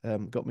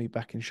got me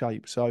back in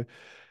shape. So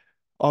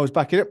I was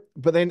back in it.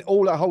 But then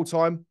all that whole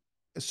time,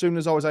 as soon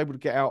as I was able to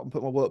get out and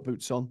put my work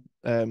boots on,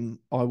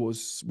 I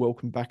was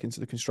welcomed back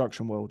into the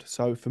construction world.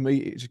 So for me,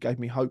 it just gave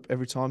me hope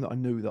every time that I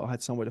knew that I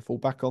had somewhere to fall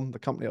back on. The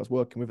company I was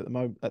working with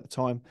at the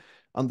time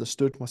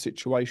understood my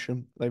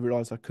situation. They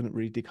realised I couldn't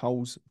really dig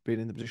holes, being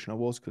in the position I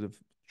was, because of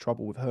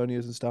trouble with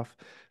hernias and stuff.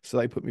 So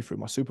they put me through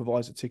my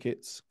supervisor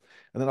tickets.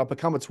 And then I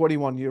become a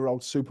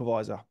 21-year-old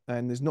supervisor.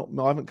 And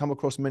I haven't come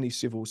across many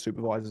civil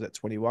supervisors at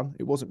 21.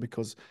 It wasn't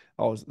because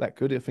I was that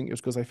good. I think it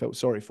was because they felt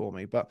sorry for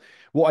me. But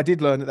what I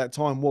did learn at that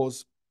time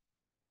was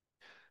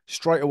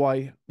straight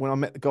away, when I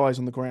met the guys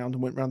on the ground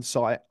and went around the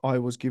site, I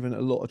was given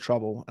a lot of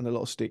trouble and a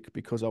lot of stick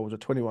because I was a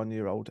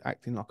 21-year-old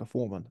acting like a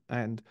foreman.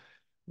 And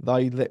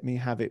they let me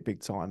have it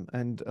big time.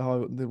 And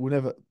they will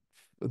never,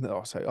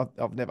 no,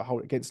 I've never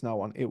held it against no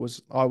one.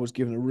 I was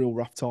given a real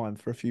rough time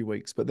for a few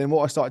weeks. But then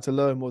what I started to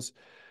learn was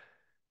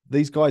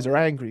these guys are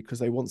angry because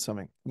they want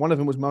something. One of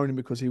them was moaning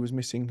because he was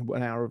missing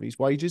an hour of his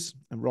wages,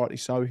 and rightly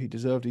so. He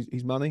deserved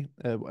his money.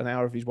 An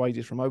hour of his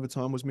wages from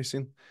overtime was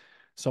missing.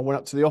 So I went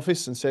up to the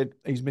office and said,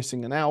 he's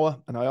missing an hour.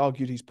 And I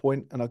argued his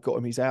point and I got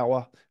him his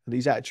hour. And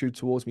his attitude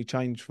towards me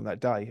changed from that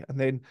day. And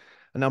then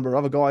a number of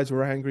other guys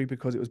were angry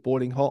because it was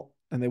boiling hot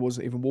and there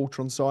wasn't even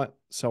water on site.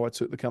 So I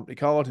took the company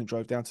card and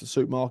drove down to the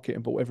supermarket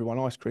and bought everyone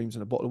ice creams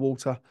and a bottle of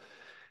water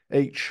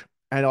each.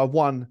 And I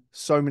won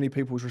so many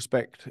people's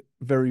respect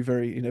very,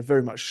 very, in a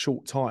very much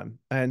short time.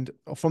 And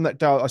from that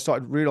day, I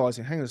started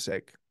realizing, hang on a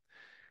sec,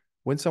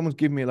 when someone's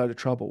giving me a load of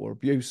trouble or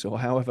abuse or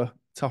however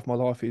tough my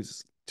life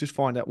is, just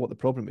find out what the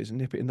problem is and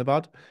nip it in the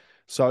bud.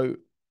 So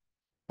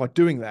by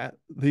doing that,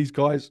 these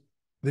guys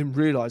then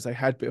realized they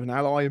had a bit of an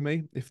ally in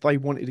me. If they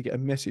wanted to get a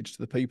message to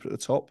the people at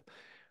the top,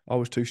 I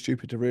was too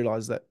stupid to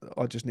realize that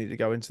I just needed to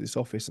go into this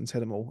office and tell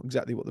them all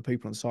exactly what the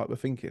people on site were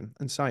thinking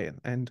and saying.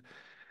 And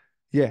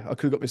yeah, I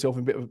could have got myself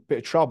in a bit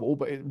of trouble,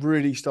 but it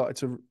really started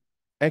to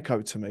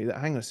echo to me that,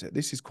 hang on a sec,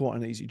 this is quite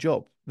an easy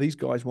job. These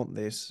guys want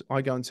this.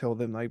 I go and tell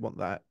them they want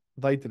that.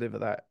 They deliver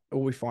that,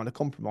 or we find a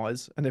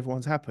compromise and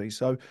everyone's happy.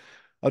 So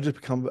I just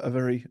become a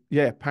very,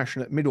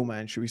 passionate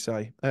middleman, should we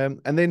say.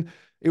 And then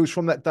it was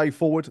from that day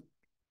forward,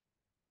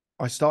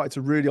 I started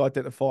to really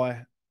identify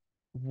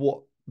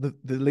what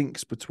the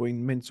links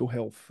between mental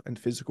health and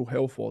physical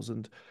health was.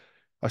 And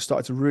I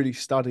started to really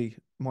study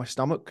my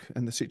stomach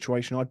and the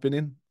situation I'd been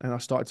in. And I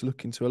started to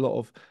look into a lot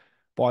of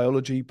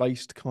biology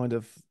based kind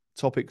of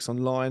topics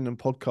online and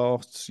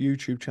podcasts,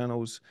 YouTube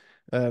channels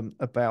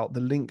about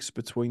the links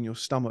between your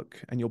stomach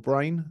and your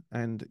brain.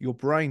 And your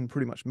brain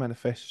pretty much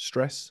manifests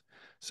stress.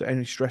 So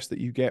any stress that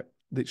you get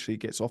literally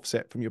gets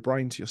offset from your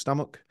brain to your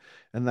stomach.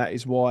 And that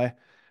is why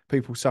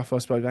people suffer, I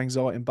suppose,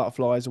 anxiety and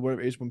butterflies or whatever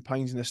it is when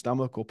pains in their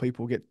stomach, or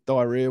people get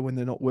diarrhea when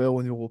they're not well,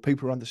 or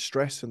people are under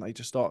stress and they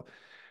just start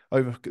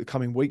over the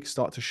coming weeks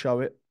start to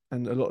show it.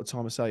 And a lot of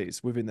time I say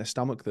it's within their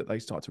stomach that they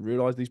start to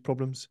realize these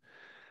problems.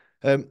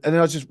 And then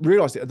I just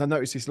realized it and I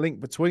noticed this link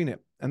between it.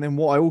 And then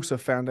what I also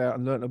found out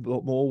and learned a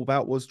lot more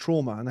about was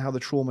trauma and how the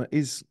trauma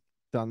is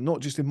done,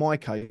 not just in my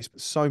case, but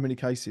so many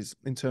cases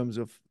in terms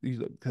of, you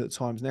look at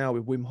times now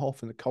with Wim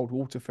Hof and the cold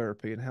water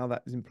therapy and how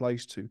that is in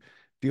place to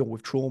deal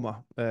with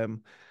trauma.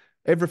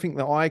 Everything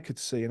that I could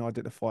see and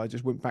identify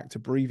just went back to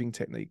breathing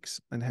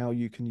techniques and how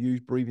you can use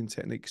breathing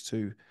techniques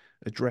to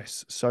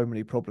address so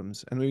many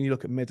problems. And when you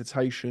look at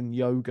meditation,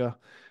 yoga,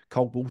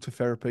 cold water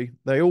therapy,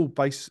 are all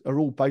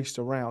based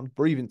around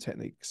breathing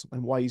techniques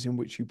and ways in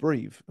which you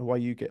breathe, and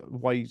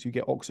ways you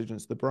get oxygen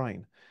to the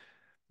brain.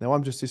 Now,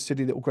 I'm just this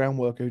silly little ground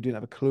worker who didn't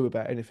have a clue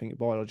about anything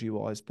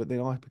biology-wise, but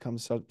then I become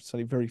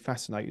suddenly very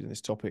fascinated in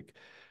this topic.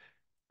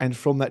 And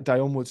from that day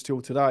onwards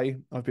till today,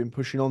 I've been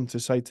pushing on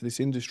to say to this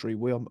industry,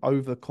 we are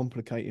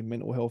overcomplicating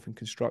mental health in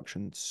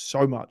construction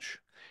so much.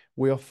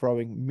 We are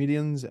throwing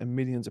millions and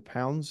millions of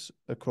pounds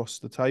across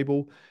the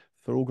table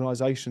for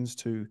organisations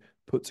to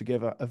put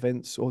together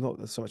events, or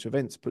not so much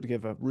events, put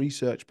together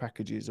research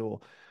packages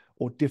or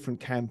different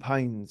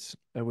campaigns.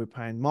 And we're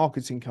paying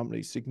marketing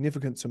companies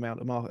significant amount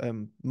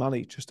of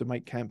money just to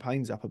make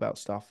campaigns up about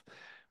stuff,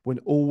 when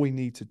all we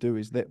need to do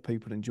is let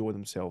people enjoy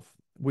themselves.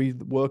 We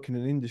work in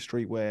an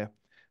industry where,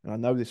 and I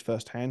know this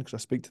firsthand because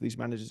I speak to these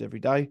managers every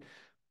day,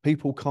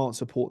 people can't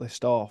support their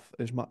staff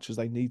as much as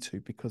they need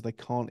to because they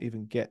can't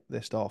even get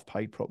their staff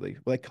paid properly.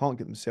 Well, they can't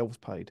get themselves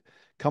paid.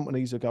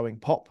 Companies are going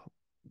pop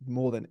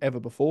more than ever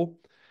before.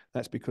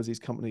 That's because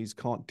these companies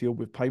can't deal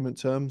with payment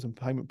terms and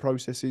payment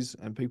processes,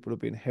 and people are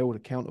being held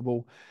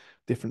accountable,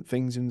 different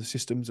things in the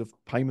systems of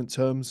payment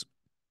terms.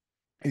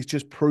 It's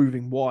just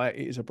proving why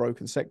it is a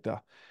broken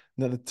sector.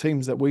 Now, the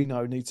teams that we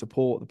know need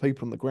support, the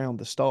people on the ground,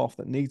 the staff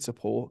that need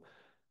support,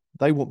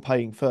 they want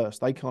paying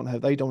first. They can't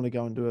have, they don't want to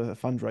go and do a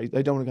fundraise.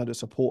 They don't want to go to a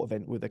support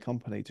event with their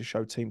company to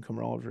show team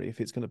camaraderie if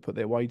it's going to put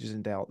their wages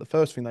in doubt. The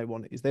first thing they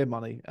want is their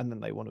money, and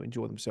then they want to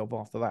enjoy themselves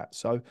after that.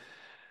 So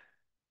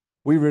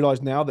we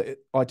realise now that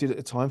I did at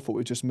the time thought it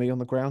was just me on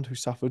the ground who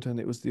suffered, and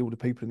it was all the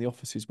people in the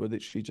offices were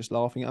literally just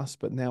laughing at us.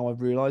 But now I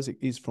realise it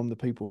is from the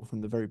people from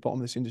the very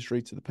bottom of this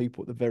industry to the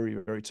people at the very,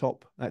 very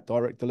top, at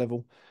director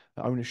level,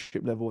 at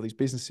ownership level of these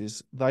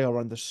businesses. They are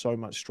under so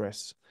much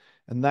stress.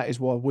 And that is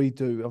why we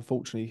do,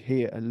 unfortunately,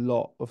 hear a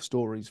lot of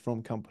stories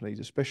from companies,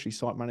 especially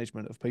site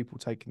management, of people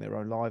taking their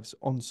own lives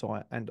on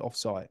site and off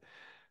site.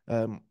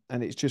 And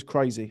it's just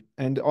crazy.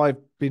 And I've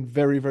been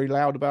very, very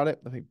loud about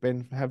it. I think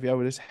Ben Javier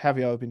with us.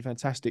 Javier have been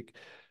fantastic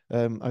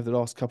over the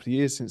last couple of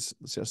years since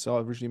I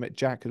originally met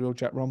Jack as well,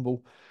 Jack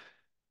Rumble.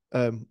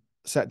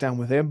 Sat down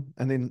with him,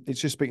 and then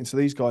it's just speaking to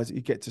these guys that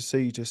you get to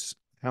see just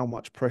how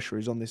much pressure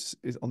is on this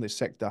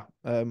sector.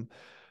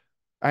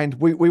 And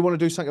we want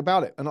to do something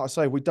about it. And like I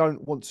say, we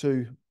don't want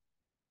to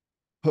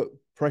put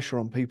pressure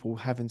on people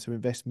having to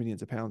invest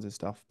millions of pounds in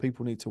stuff.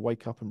 People need to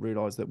wake up and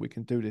realise that we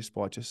can do this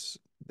by just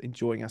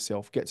enjoying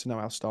ourselves, get to know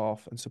our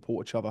staff and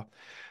support each other.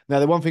 Now,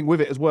 the one thing with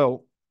it as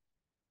well,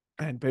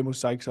 and Ben will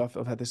say, because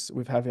I've had this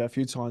with Javier a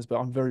few times, but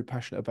I'm very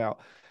passionate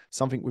about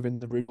something within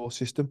the RIDOR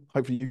system.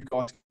 Hopefully you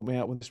guys can help me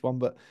out with this one,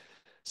 but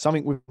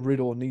something with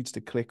RIDOR needs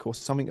to click, or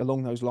something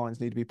along those lines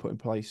need to be put in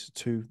place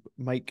to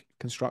make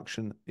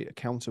construction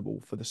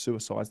accountable for the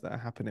suicides that are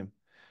happening.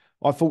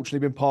 I've fortunately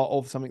been part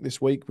of something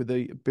this week with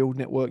the Build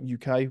Network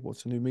UK,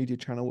 what's a new media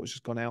channel which has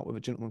gone out with a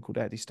gentleman called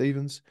Andy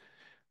Stevens.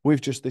 We've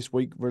just this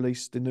week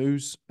released the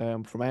news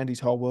from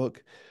Andy's hard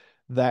work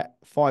that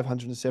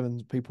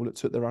 507 people that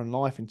took their own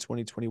life in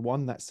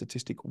 2021, that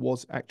statistic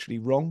was actually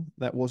wrong.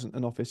 That wasn't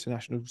an Office of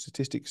National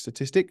Statistics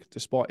statistic,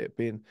 despite it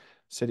being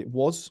said it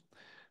was.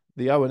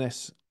 The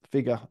ONS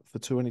figure for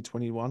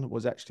 2021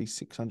 was actually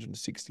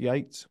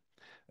 668,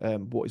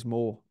 what is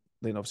more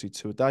than obviously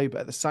 2 a day.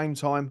 But at the same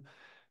time,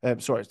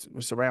 sorry,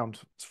 it's around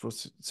for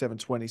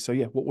 720. So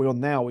yeah, what we're on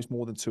now is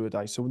more than 2 a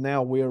day. So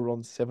now we're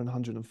on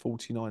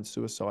 749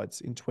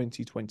 suicides in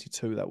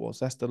 2022.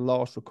 That's the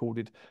last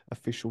recorded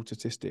official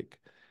statistic.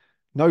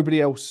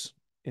 Nobody else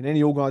in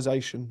any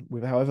organisation,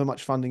 with however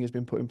much funding has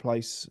been put in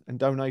place and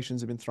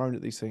donations have been thrown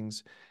at these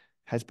things,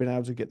 has been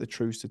able to get the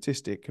true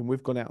statistic. And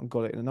we've gone out and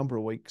got it in a number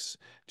of weeks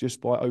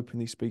just by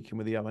openly speaking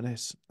with the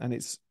ONS. And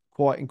it's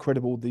quite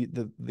incredible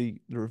the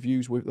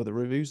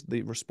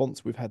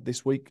response we've had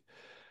this week.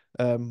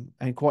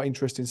 And quite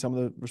interesting some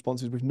of the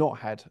responses we've not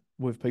had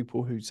with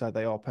people who say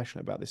they are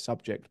passionate about this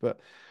subject. But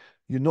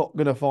you're not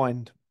going to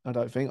find, I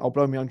don't think, I'll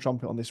blow my own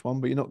trumpet on this one,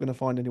 but you're not going to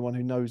find anyone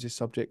who knows this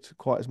subject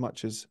quite as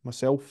much as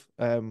myself,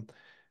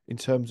 in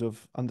terms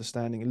of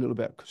understanding a little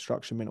bit of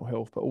construction mental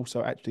health, but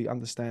also actually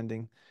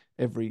understanding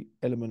every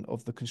element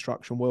of the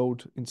construction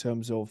world in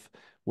terms of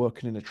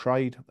working in a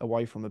trade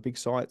away from the big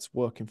sites,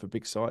 working for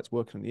big sites,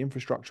 working in the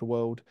infrastructure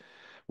world,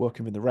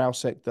 working in the rail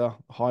sector,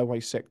 highway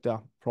sector,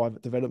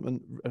 private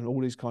development, and all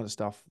these kind of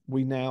stuff.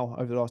 We now,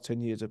 over the last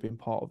 10 years, have been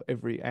part of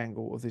every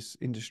angle of this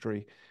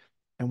industry.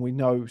 And we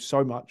know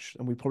so much,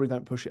 and we probably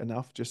don't push it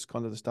enough, just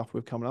kind of the stuff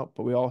we've coming up,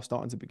 but we are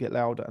starting to get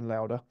louder and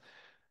louder.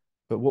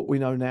 But what we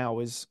know now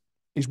is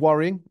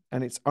worrying,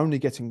 and it's only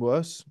getting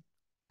worse.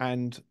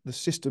 And the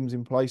systems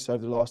in place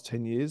over the last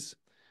 10 years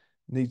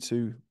need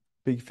to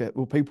be fair.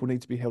 Well, people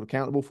need to be held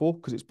accountable for,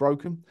 because it's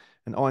broken.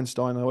 And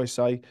Einstein, I always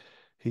say,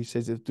 he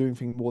says that doing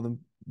things more than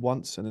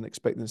once and then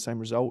expecting the same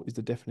result is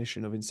the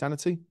definition of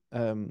insanity.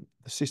 The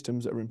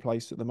systems that are in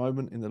place at the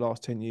moment in the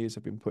last 10 years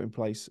have been put in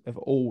place, have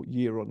all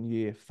year on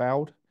year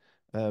failed.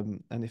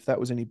 And if that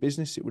was any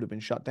business, it would have been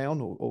shut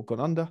down or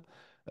gone under.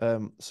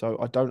 So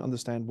I don't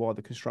understand why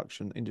the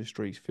construction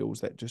industry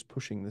feels that just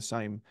pushing the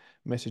same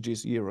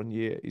messages year on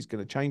year is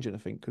going to change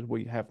anything, because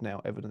we have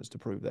now evidence to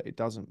prove that it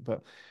doesn't.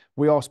 But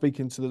we are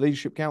speaking to the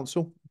Leadership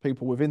Council,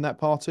 people within that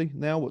party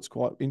now. What's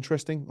quite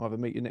interesting, I have a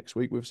meeting next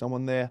week with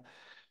someone there.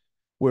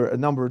 We're at a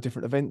number of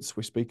different events.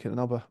 We're speaking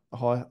another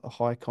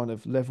high kind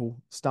of level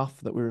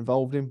stuff that we're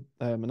involved in.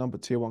 A number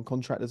of tier one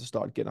contractors have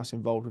started getting us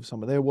involved with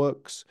some of their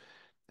works.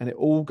 And it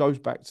all goes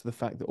back to the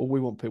fact that all we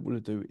want people to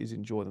do is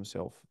enjoy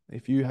themselves.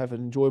 If you have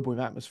an enjoyable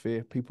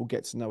atmosphere, people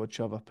get to know each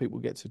other, people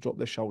get to drop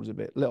their shoulders a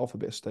bit, let off a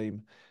bit of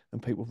steam,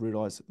 and people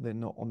realise they're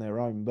not on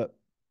their own. But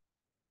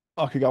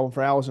I could go on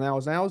for hours and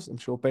hours and hours. I'm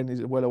sure Ben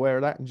is well aware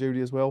of that, and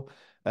Judy as well.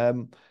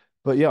 Um,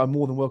 but yeah, I'm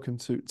more than welcome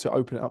to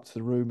open it up to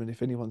the room. And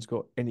if anyone's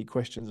got any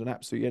questions on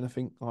absolutely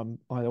anything,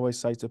 I always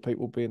say to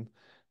people, being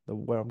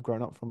where I'm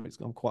growing up from,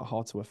 I'm quite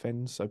hard to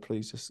offend. So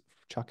please just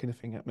chuck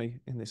anything at me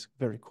in this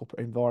very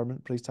corporate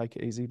environment. Please take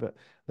it easy, but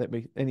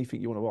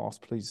anything you want to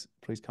ask, please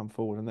come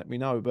forward and let me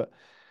know. But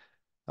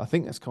I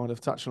think that's kind of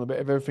touched on a bit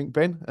of everything,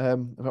 Ben,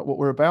 about what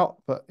we're about.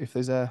 But if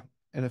there's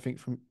anything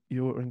from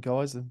you and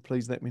guys, then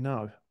please let me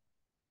know.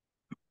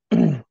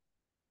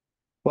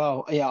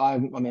 Well, yeah, I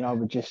mean, I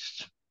would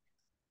just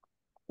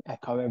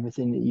echo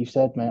everything that you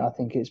said, mate. I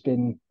think it's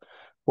been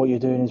what you're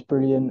doing is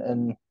brilliant,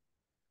 and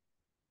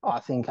I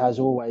think, as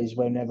always,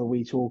 whenever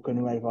we talk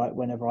and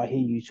whenever I hear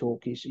you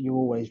talk, you're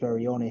always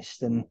very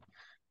honest and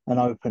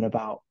open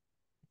about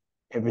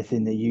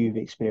everything that you've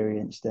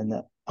experienced and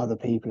that other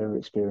people are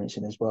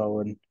experiencing as well.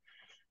 And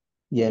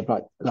yeah,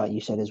 like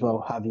you said as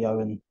well,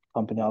 Javio and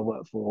company I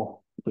work for,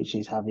 which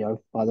is Javio,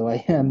 by the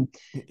way,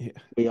 Yeah.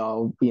 we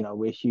are,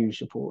 we're huge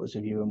supporters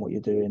of you and what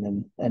you're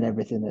doing and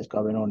everything that's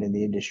going on in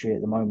the industry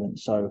at the moment.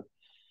 So,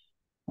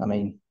 I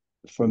mean,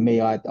 from me,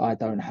 I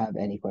don't have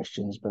any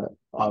questions, but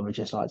I would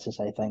just like to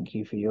say thank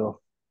you for your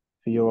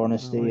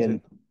honesty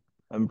Amazing.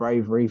 and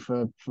bravery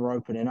for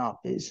opening up.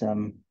 It's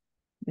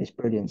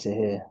brilliant to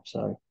hear.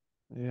 So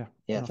Yeah,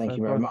 yeah, no, thank fair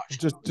you very play. much.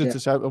 Just Yeah, to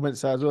say, I meant to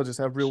say as well, just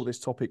how real this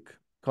topic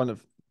kind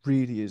of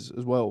really is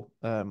as well.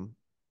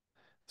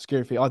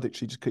 Scary thing, I'd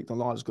actually just clicked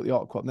online, I just got the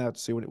article up now to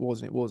see when it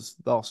was, and it was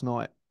last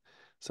night.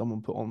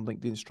 Someone put on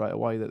LinkedIn straight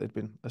away that there'd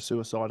been a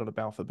suicide on a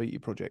Balfour Beatty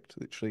project,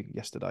 literally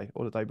yesterday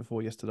or the day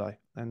before yesterday.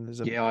 And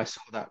there's yeah, I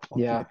saw that.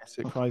 yeah, Yeah, it's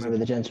a I can't crazy. remember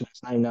the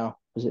gentleman's name now.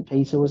 Was it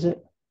Peter? Was it?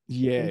 Was it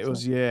Yeah, it Peter?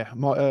 was, yeah.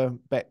 My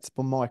Bet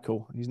by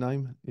Michael, his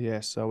name.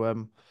 Yeah,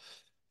 so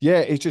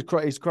yeah, it's just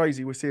it's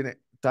crazy. We're seeing it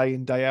day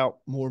in, day out.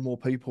 More and more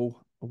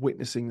people are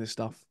witnessing this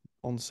stuff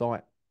on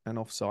site and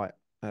off site.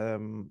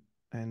 And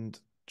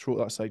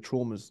like I say,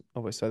 traumas, I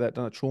always say that,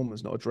 done a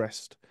trauma's not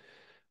addressed.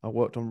 I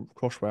worked on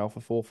Crossrail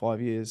for 4 or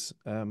 5 years.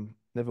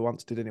 Never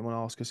once did anyone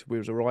ask us if we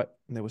was all right.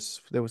 And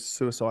there was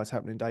suicides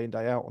happening day in,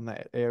 day out on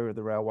that area of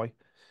the railway.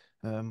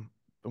 Um,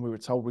 and we were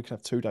told we could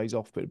have 2 days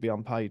off, but it'd be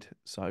unpaid.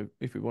 So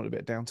if we want a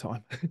bit of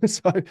downtime,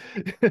 so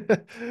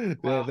yeah,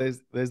 Wow.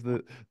 there's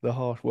the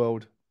harsh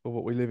world of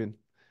what we live in.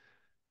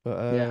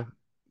 But Yeah,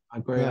 I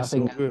agree. I that's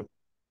think all good.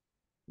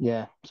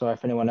 yeah. Sorry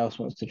if anyone else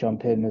wants to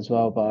jump in as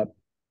well, but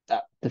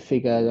that the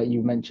figure that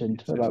you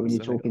mentioned It's about when you're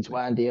just talking to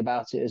negative. Andy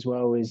about it as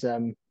well is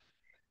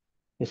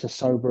it's a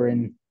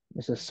sobering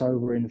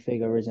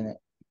figure, isn't it?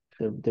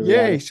 The Yeah,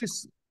 reality. it's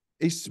just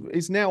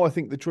it's now. I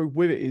think the truth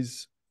with it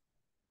is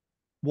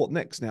what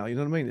next now? You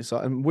know what I mean? It's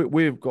like, and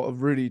we've got to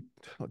really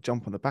not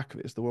jump on the back of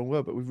it. It's the wrong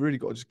word, but we've really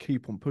got to just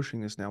keep on pushing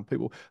this now.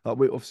 People like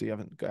we obviously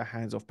haven't got our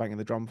hands off banging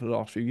the drum for the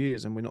last few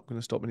years, and we're not going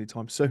to stop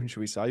anytime soon, should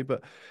we say?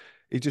 But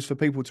it's just for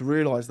people to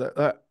realise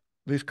that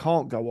this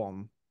can't go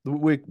on.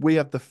 We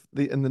have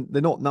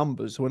they're not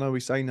numbers. So I know we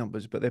say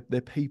numbers, but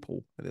they're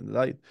people. At the end of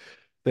the day,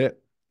 they're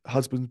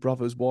husbands,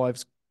 brothers,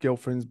 wives,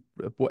 girlfriends,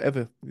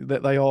 whatever.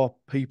 That they are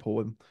people,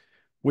 and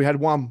we had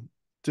one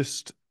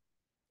just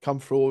come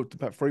forward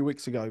about 3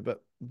 weeks ago,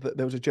 but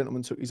there was a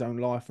gentleman took his own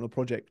life on a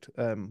project,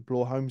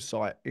 Bloor Home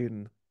site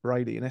in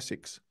Brady in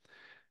Essex,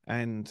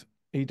 and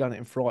he done it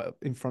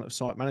in front of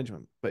site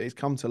management. But it's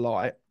come to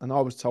light, and I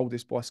was told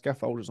this by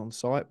scaffolders on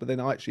site. But then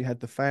I actually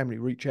had the family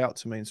reach out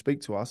to me and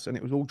speak to us, and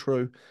it was all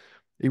true.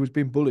 He was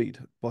being bullied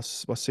by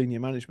senior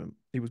management.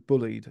 He was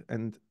bullied,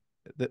 and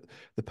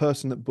the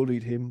person that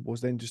bullied him was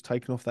then just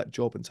taken off that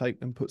job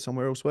and put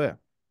somewhere elsewhere.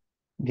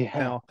 Yeah,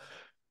 Now,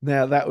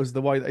 now that was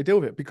the way they deal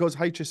with it because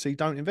HSC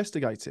don't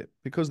investigate it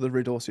because of the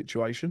Ridor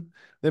situation.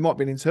 There might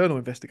be an internal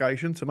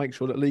investigation to make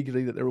sure that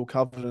legally that they're all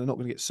covered and they're not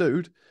going to get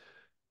sued.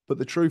 But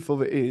the truth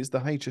of it is the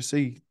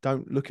HSC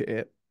don't look at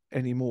it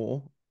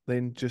anymore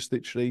than just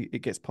literally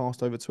it gets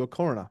passed over to a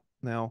coroner.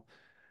 Now,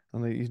 I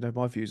know you know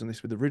my views on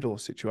this with the Ridor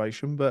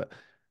situation, but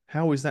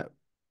how is that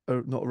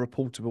not a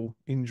reportable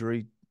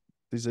injury,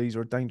 disease,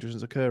 or a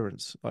dangerous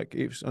occurrence? Like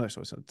it's oh,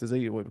 sorry, it's not a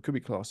disease, or it could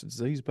be classed as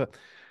disease, but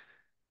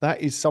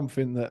that is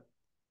something that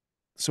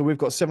so we've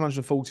got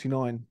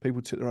 749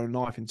 people took their own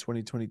life in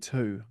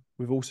 2022.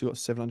 We've also got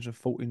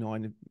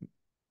 749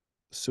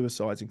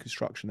 suicides in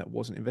construction that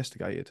wasn't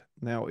investigated.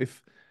 Now,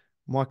 if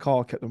my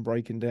car kept on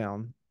breaking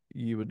down,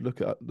 you would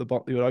look at you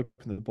would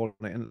open the bonnet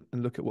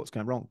and look at what's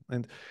going wrong.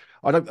 And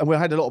I don't, and we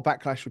had a lot of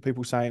backlash with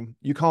people saying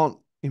you can't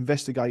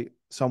investigate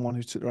someone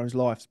who took their own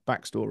life's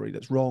backstory.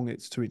 That's wrong.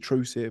 It's too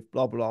intrusive.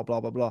 Blah blah blah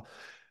blah blah.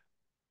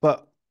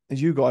 But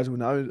as you guys will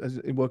know, as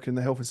in working in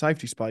the health and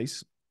safety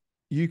space,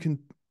 you can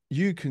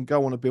you can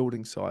go on a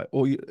building site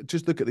or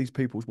just look at these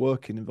people's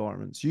working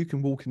environments. You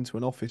can walk into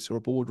an office or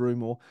a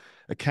boardroom or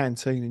a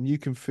canteen and you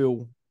can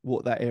feel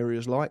what that area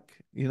is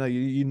like. You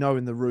know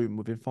in the room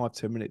within 5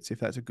 10 minutes if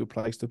that's a good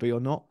place to be or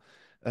not.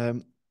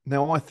 Um,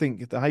 Now I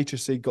think if the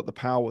HSC got the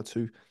power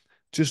to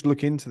just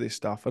look into this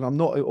stuff. And I'm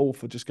not at all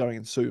for just going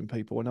and suing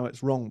people. I know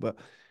it's wrong, but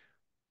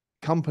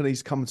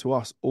companies come to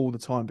us all the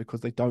time because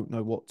they don't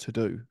know what to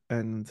do.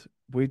 And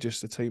we're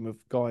just a team of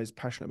guys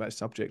passionate about the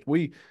subject.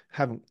 We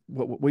haven't,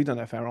 we don't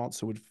know if our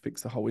answer would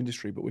fix the whole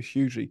industry, but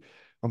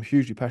I'm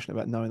hugely passionate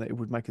about knowing that it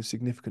would make a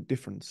significant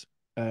difference.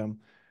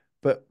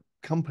 But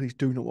companies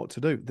do know what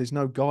to do. There's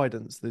no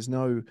guidance. There's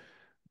no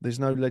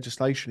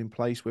legislation in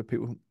place where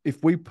people,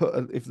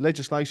 if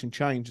legislation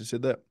changed and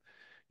said that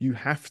you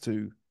have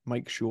to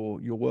make sure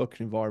your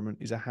working environment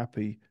is a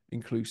happy,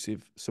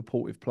 inclusive,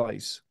 supportive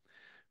place,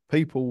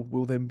 people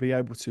will then be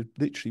able to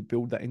literally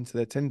build that into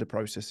their tender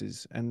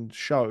processes and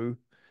show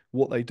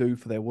what they do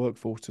for their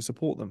workforce to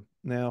support them.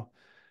 Now,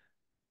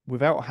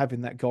 without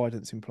having that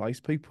guidance in place,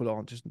 people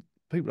aren't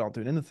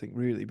doing anything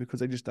really because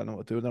they just don't know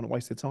what to do and don't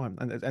waste their time.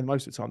 And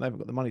most of the time they haven't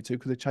got the money to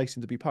because they're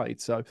chasing to be paid.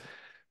 So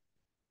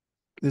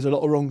there's a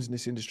lot of wrongs in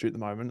this industry at the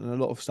moment and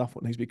a lot of stuff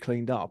that needs to be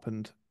cleaned up.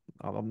 And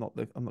I'm not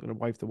going to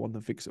wave the wand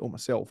and fix it all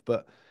myself,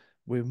 but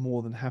we're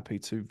more than happy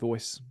to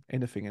voice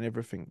anything and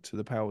everything to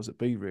the powers that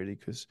be, really,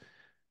 because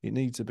it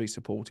needs to be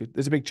supported.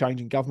 There's a big change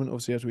in government,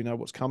 obviously, as we know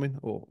what's coming,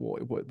 or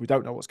we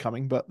don't know what's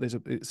coming, but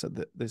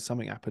there's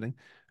something happening.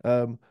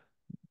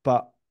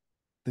 But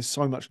there's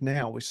so much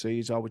now we see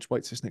is, which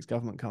waits this next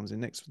government comes in,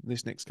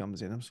 this next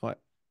comes in. I'm just like,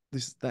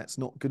 that's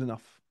not good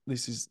enough.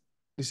 This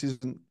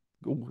isn't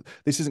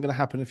this isn't going to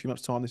happen in a few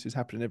months' time. This is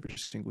happening every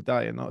single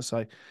day. And like I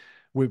say,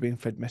 we're being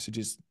fed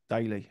messages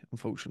daily,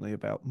 unfortunately,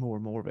 about more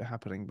and more of it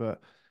happening.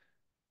 But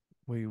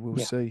we will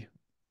Yeah. see.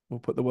 We'll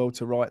put the world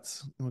to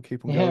rights and we'll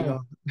keep on going Yeah.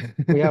 on.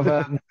 We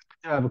have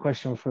we have a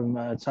question from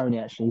Tony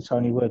actually.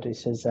 Tony Wood. It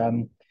says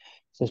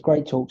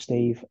great talk,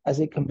 Steve. As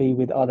it can be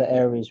with other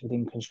areas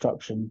within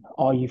construction,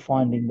 are you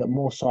finding that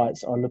more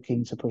sites are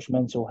looking to push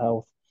mental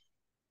health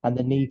and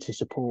the need to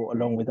support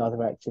along with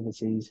other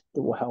activities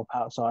that will help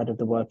outside of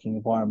the working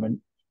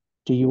environment?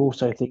 Do you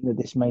also think that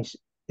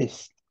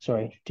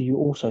do you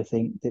also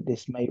think that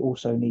this may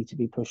also need to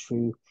be pushed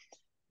through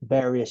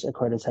various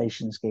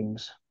accreditation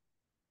schemes?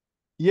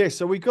 Yeah,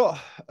 so we got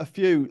a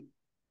few.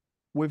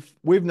 We've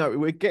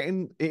noted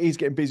it is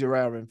getting busier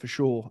around end for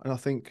sure, and I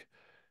think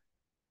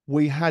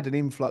we had an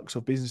influx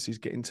of businesses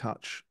get in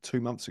touch 2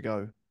 months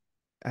ago,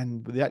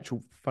 and the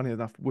actual funny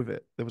enough with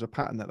it, there was a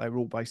pattern that they were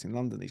all based in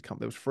London.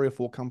 There was 3 or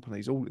 4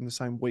 companies all in the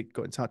same week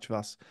got in touch with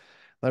us.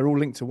 They were all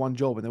linked to one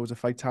job, and there was a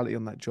fatality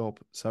on that job,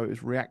 so it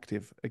was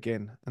reactive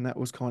again, and that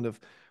was kind of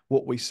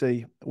what we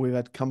see. We've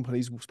had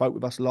companies who spoke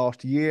with us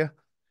last year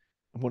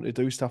and wanted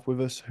to do stuff with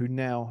us who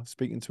now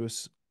speaking to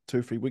us 2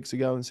 or 3 weeks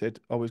ago and said,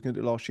 "I was going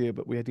to do it last year,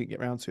 but we didn't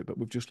get around to it, but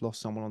we've just lost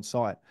someone on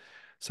site."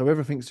 So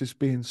everything's just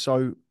being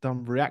so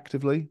done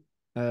reactively.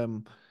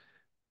 Um,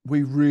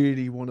 we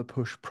really want to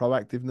push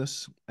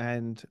proactiveness,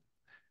 and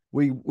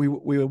we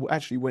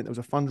actually went. There was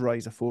a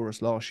fundraiser for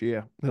us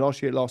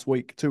last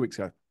week, 2 weeks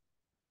ago,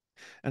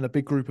 and a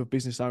big group of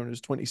business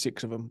owners,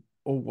 26 of them,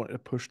 all wanted to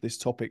push this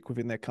topic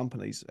within their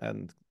companies,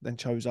 and then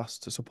chose us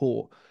to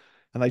support.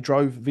 And they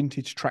drove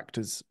vintage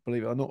tractors,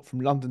 believe it or not, from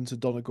London to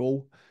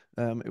Donegal.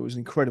 It was an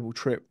incredible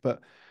trip,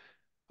 but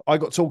I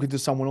got talking to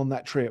someone on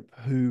that trip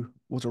who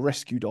was a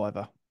rescue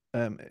diver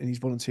in his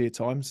volunteer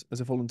times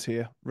as a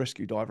volunteer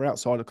rescue diver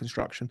outside of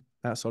construction,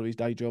 outside of his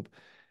day job.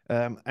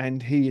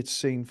 And he had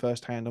seen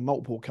firsthand on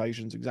multiple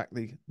occasions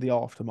exactly the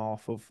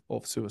aftermath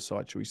of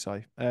suicide, shall we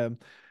say.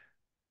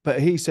 But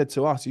he said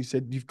to us, he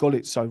said, "You've got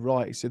it so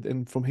right." He said,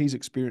 and from his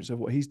experience of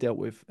what he's dealt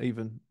with,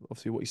 even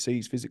obviously what he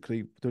sees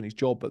physically doing his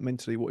job, but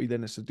mentally what he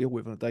then has to deal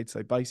with on a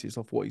day-to-day basis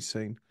of what he's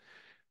seen,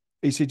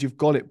 he said, "You've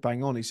got it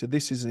bang on." He said,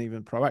 "This isn't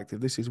even proactive.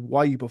 This is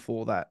way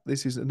before that.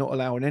 This is not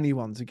allowing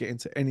anyone to get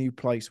into any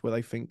place where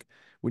they think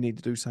we need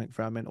to do something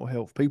for our mental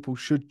health. People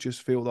should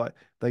just feel like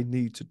they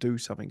need to do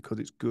something because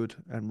it's good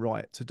and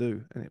right to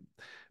do. And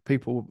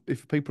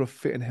if people are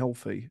fit and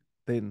healthy,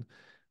 then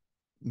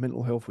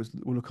mental health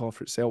will look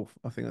after itself.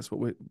 I think that's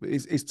what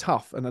it's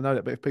tough. And I know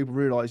that, but if people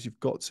realize you've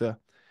got to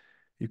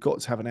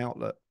have an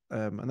outlet.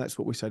 And that's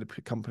what we say to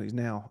companies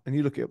now. And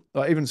you look at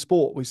even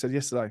sport, we said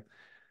yesterday,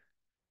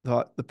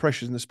 like the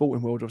pressures in the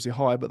sporting world are obviously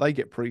high, but they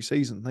get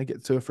pre-season. They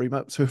get 2 or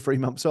 3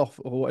 months off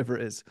or whatever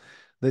it is.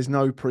 There's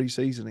no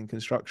pre-season in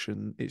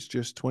construction. It's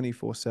just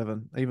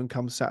 24/7. Even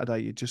come Saturday,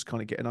 you're just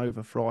kind of getting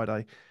over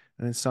Friday,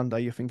 and then Sunday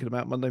you're thinking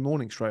about Monday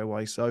morning straight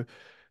away. So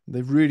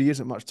there really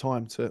isn't much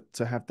time to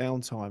have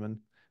downtime.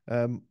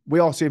 And we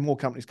are seeing more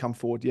companies come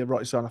forward. Yeah,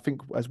 right. So and I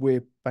think as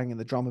we're banging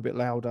the drum a bit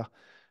louder,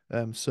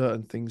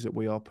 certain things that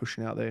we are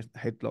pushing out there,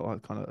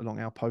 like kind of along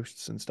our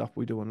posts and stuff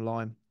we do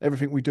online.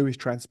 Everything we do is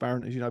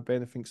transparent, as you know,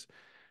 Ben. I think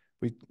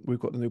we've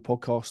got the new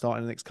podcast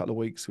starting in the next couple of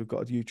weeks. We've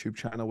got a YouTube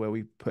channel where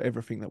we put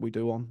everything that we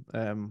do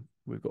on.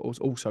 We've got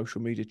all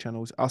social media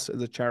channels. Us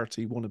as a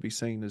charity want to be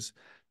seen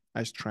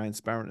as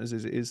transparent as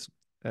it is,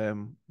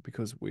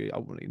 because we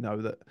ultimately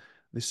know that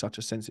this is such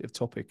a sensitive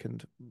topic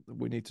and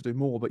we need to do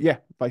more. But yeah,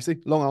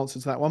 basically, long answer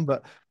to that one.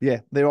 But yeah,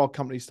 there are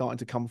companies starting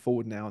to come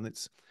forward now, and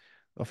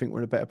I think we're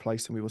in a better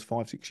place than we was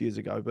 5, 6 years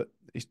ago. But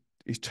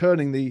it's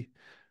turning the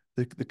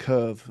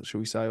curve, shall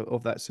we say,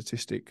 of that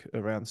statistic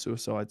around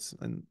suicides,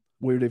 and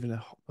we're living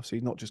obviously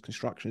not just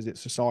construction, is it?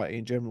 Society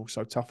in general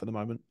so tough at the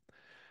moment.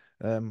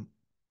 Um,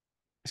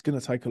 it's going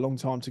to take a long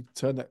time to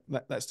turn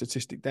that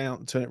statistic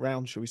down, turn it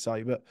round, shall we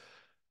say? But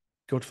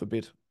God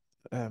forbid,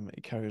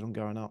 it carries on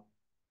going up.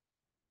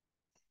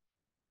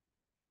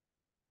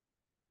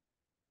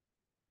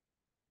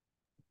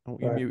 Oh,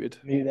 you're Sorry, muted.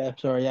 mute there.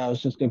 Sorry, yeah, I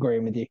was just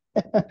agreeing with you.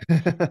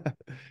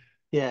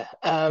 Yeah.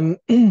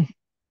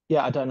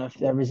 Yeah, I don't know if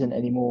there isn't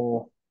any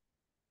more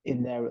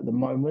in there at the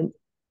moment.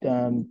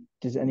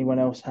 Does anyone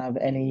else have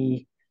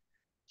any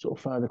sort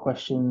of further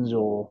questions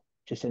or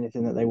just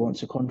anything that they want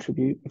to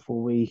contribute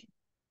before we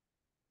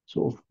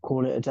sort of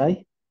call it a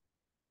day?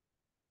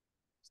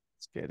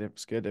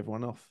 Scared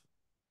everyone off.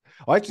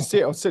 I actually see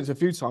it. I've said it a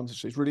few times.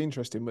 Actually, it's really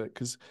interesting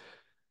because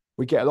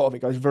we get a lot of it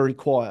goes very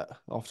quiet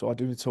after I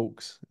do the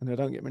talks, and I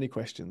don't get many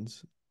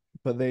questions.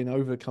 But then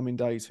over the coming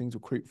days, things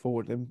will creep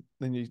forward.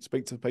 Then you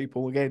speak to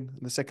people again.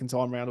 And the second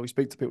time round, or we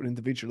speak to people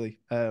individually.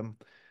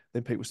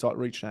 Then people start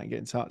reaching out and get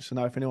in touch. So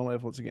now, if anyone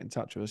ever wants to get in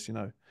touch with us,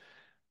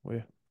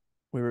 we're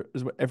we're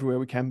everywhere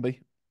we can be.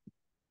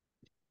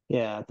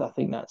 Yeah, I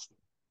think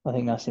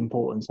that's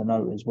important to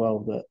note as well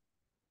that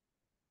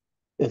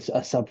it's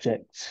a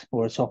subject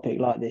or a topic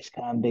like this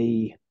can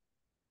be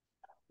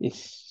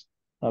it's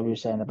like we were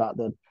saying about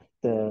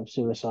the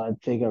suicide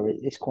figure,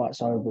 it's quite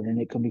sobering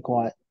and it could be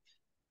quite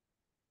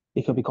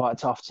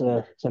tough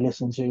to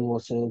listen to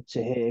or to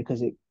hear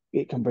because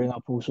it can bring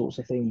up all sorts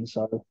of things.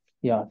 So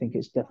yeah, I think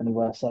it's definitely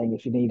worth saying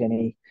if you need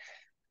any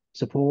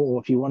support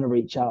or if you want to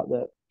reach out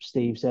that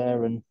Steve's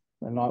there and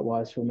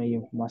likewise for me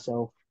and for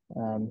myself,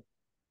 um,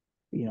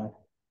 you know,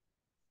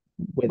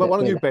 with But it why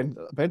don't with you, Ben?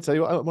 Ben, tell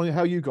you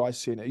how you guys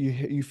seeing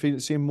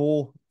it? Seeing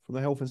more from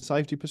the health and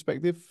safety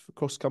perspective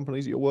across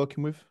companies that you're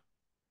working with?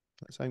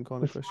 That same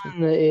kind we of question.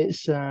 find that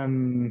it's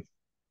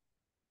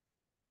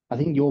I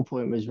think your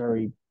point was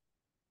very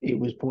it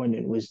was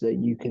poignant was that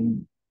you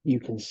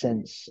can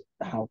sense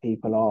how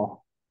people are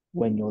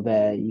when you're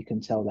there. You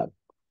can tell that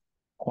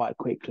quite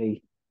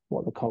quickly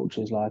what the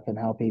culture is like and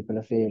how people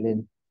are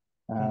feeling.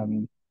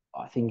 Mm.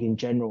 I think in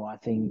general, I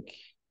think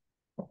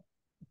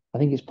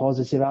it's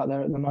positive out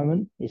there at the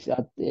moment.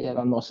 Yeah,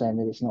 I'm not saying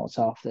that it's not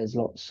tough. There's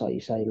lots, like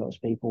you say, lots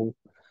of people,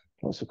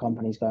 lots of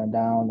companies going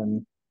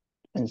down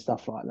and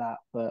stuff like that.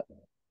 But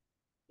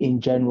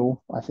in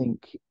general, I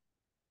think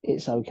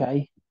it's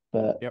okay.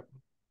 But Yep.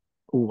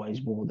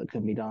 always more that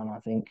can be done. I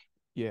think,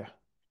 Yeah.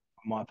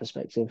 from my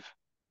perspective.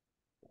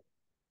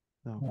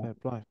 No, Yeah, fair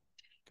play.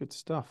 Good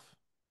stuff.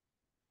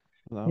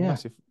 No, yeah,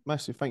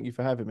 massive thank you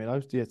for having me,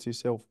 though. Yeah, to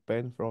yourself,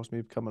 Ben, for asking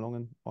me to come along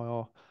and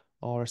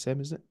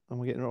IRSM, is it?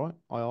 Am I getting it right?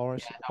 yeah.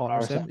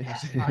 IRSM? Yeah,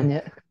 Yes. it's fine.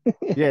 Yeah,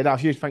 Yeah, no,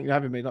 huge thank you for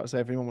having me. Like I say,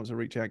 if anyone wants to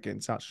reach out, get in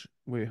touch.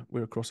 We're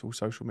across all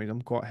social media.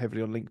 I'm quite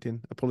heavily on LinkedIn.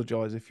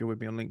 Apologise if you're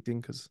with me on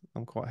LinkedIn because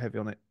I'm quite heavy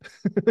on it.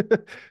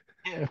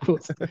 yeah. Of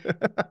course.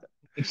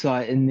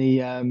 Excited in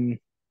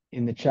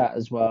the chat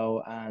as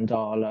well, and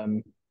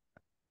I'll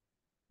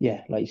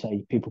yeah, like you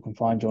say, people can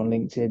find you on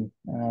LinkedIn.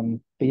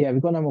 But yeah,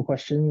 we've got no more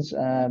questions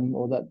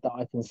or that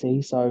I can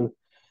see. So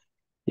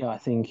yeah, I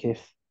think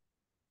if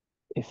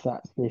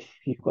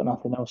you've got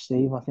nothing else,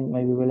 Steve, I think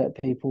maybe we'll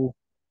let people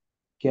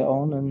get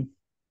on and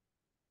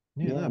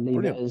Yeah, yeah, no, leave it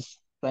brilliant. as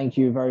thank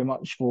you very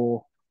much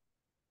for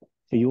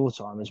your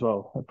time as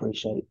well. I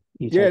appreciate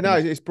you Yeah, taking no,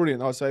 this. it's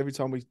brilliant. I say every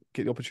time we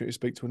get the opportunity to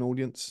speak to an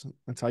audience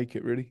and take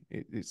it, really,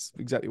 it's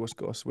exactly what's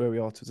got us where we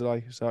are to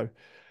today. So,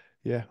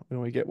 yeah, when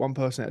we get one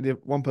person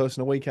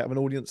a week out of an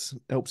audience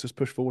helps us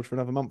push forward for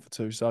another month or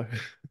two. So,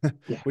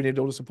 Yeah, we need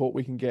all the support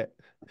we can get.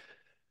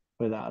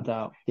 without a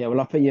doubt. Yeah, well,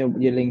 I'll put your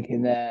link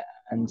in there,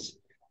 and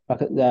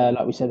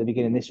like we said at the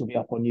beginning, this will be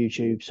up on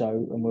YouTube, so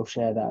and we'll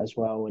share that as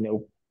well, and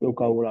it'll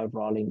go all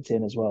over our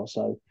LinkedIn as well.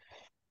 So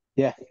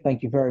yeah,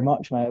 thank you very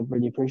much, mate. I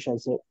really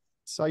appreciate it.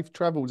 Safe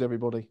travels,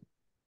 everybody.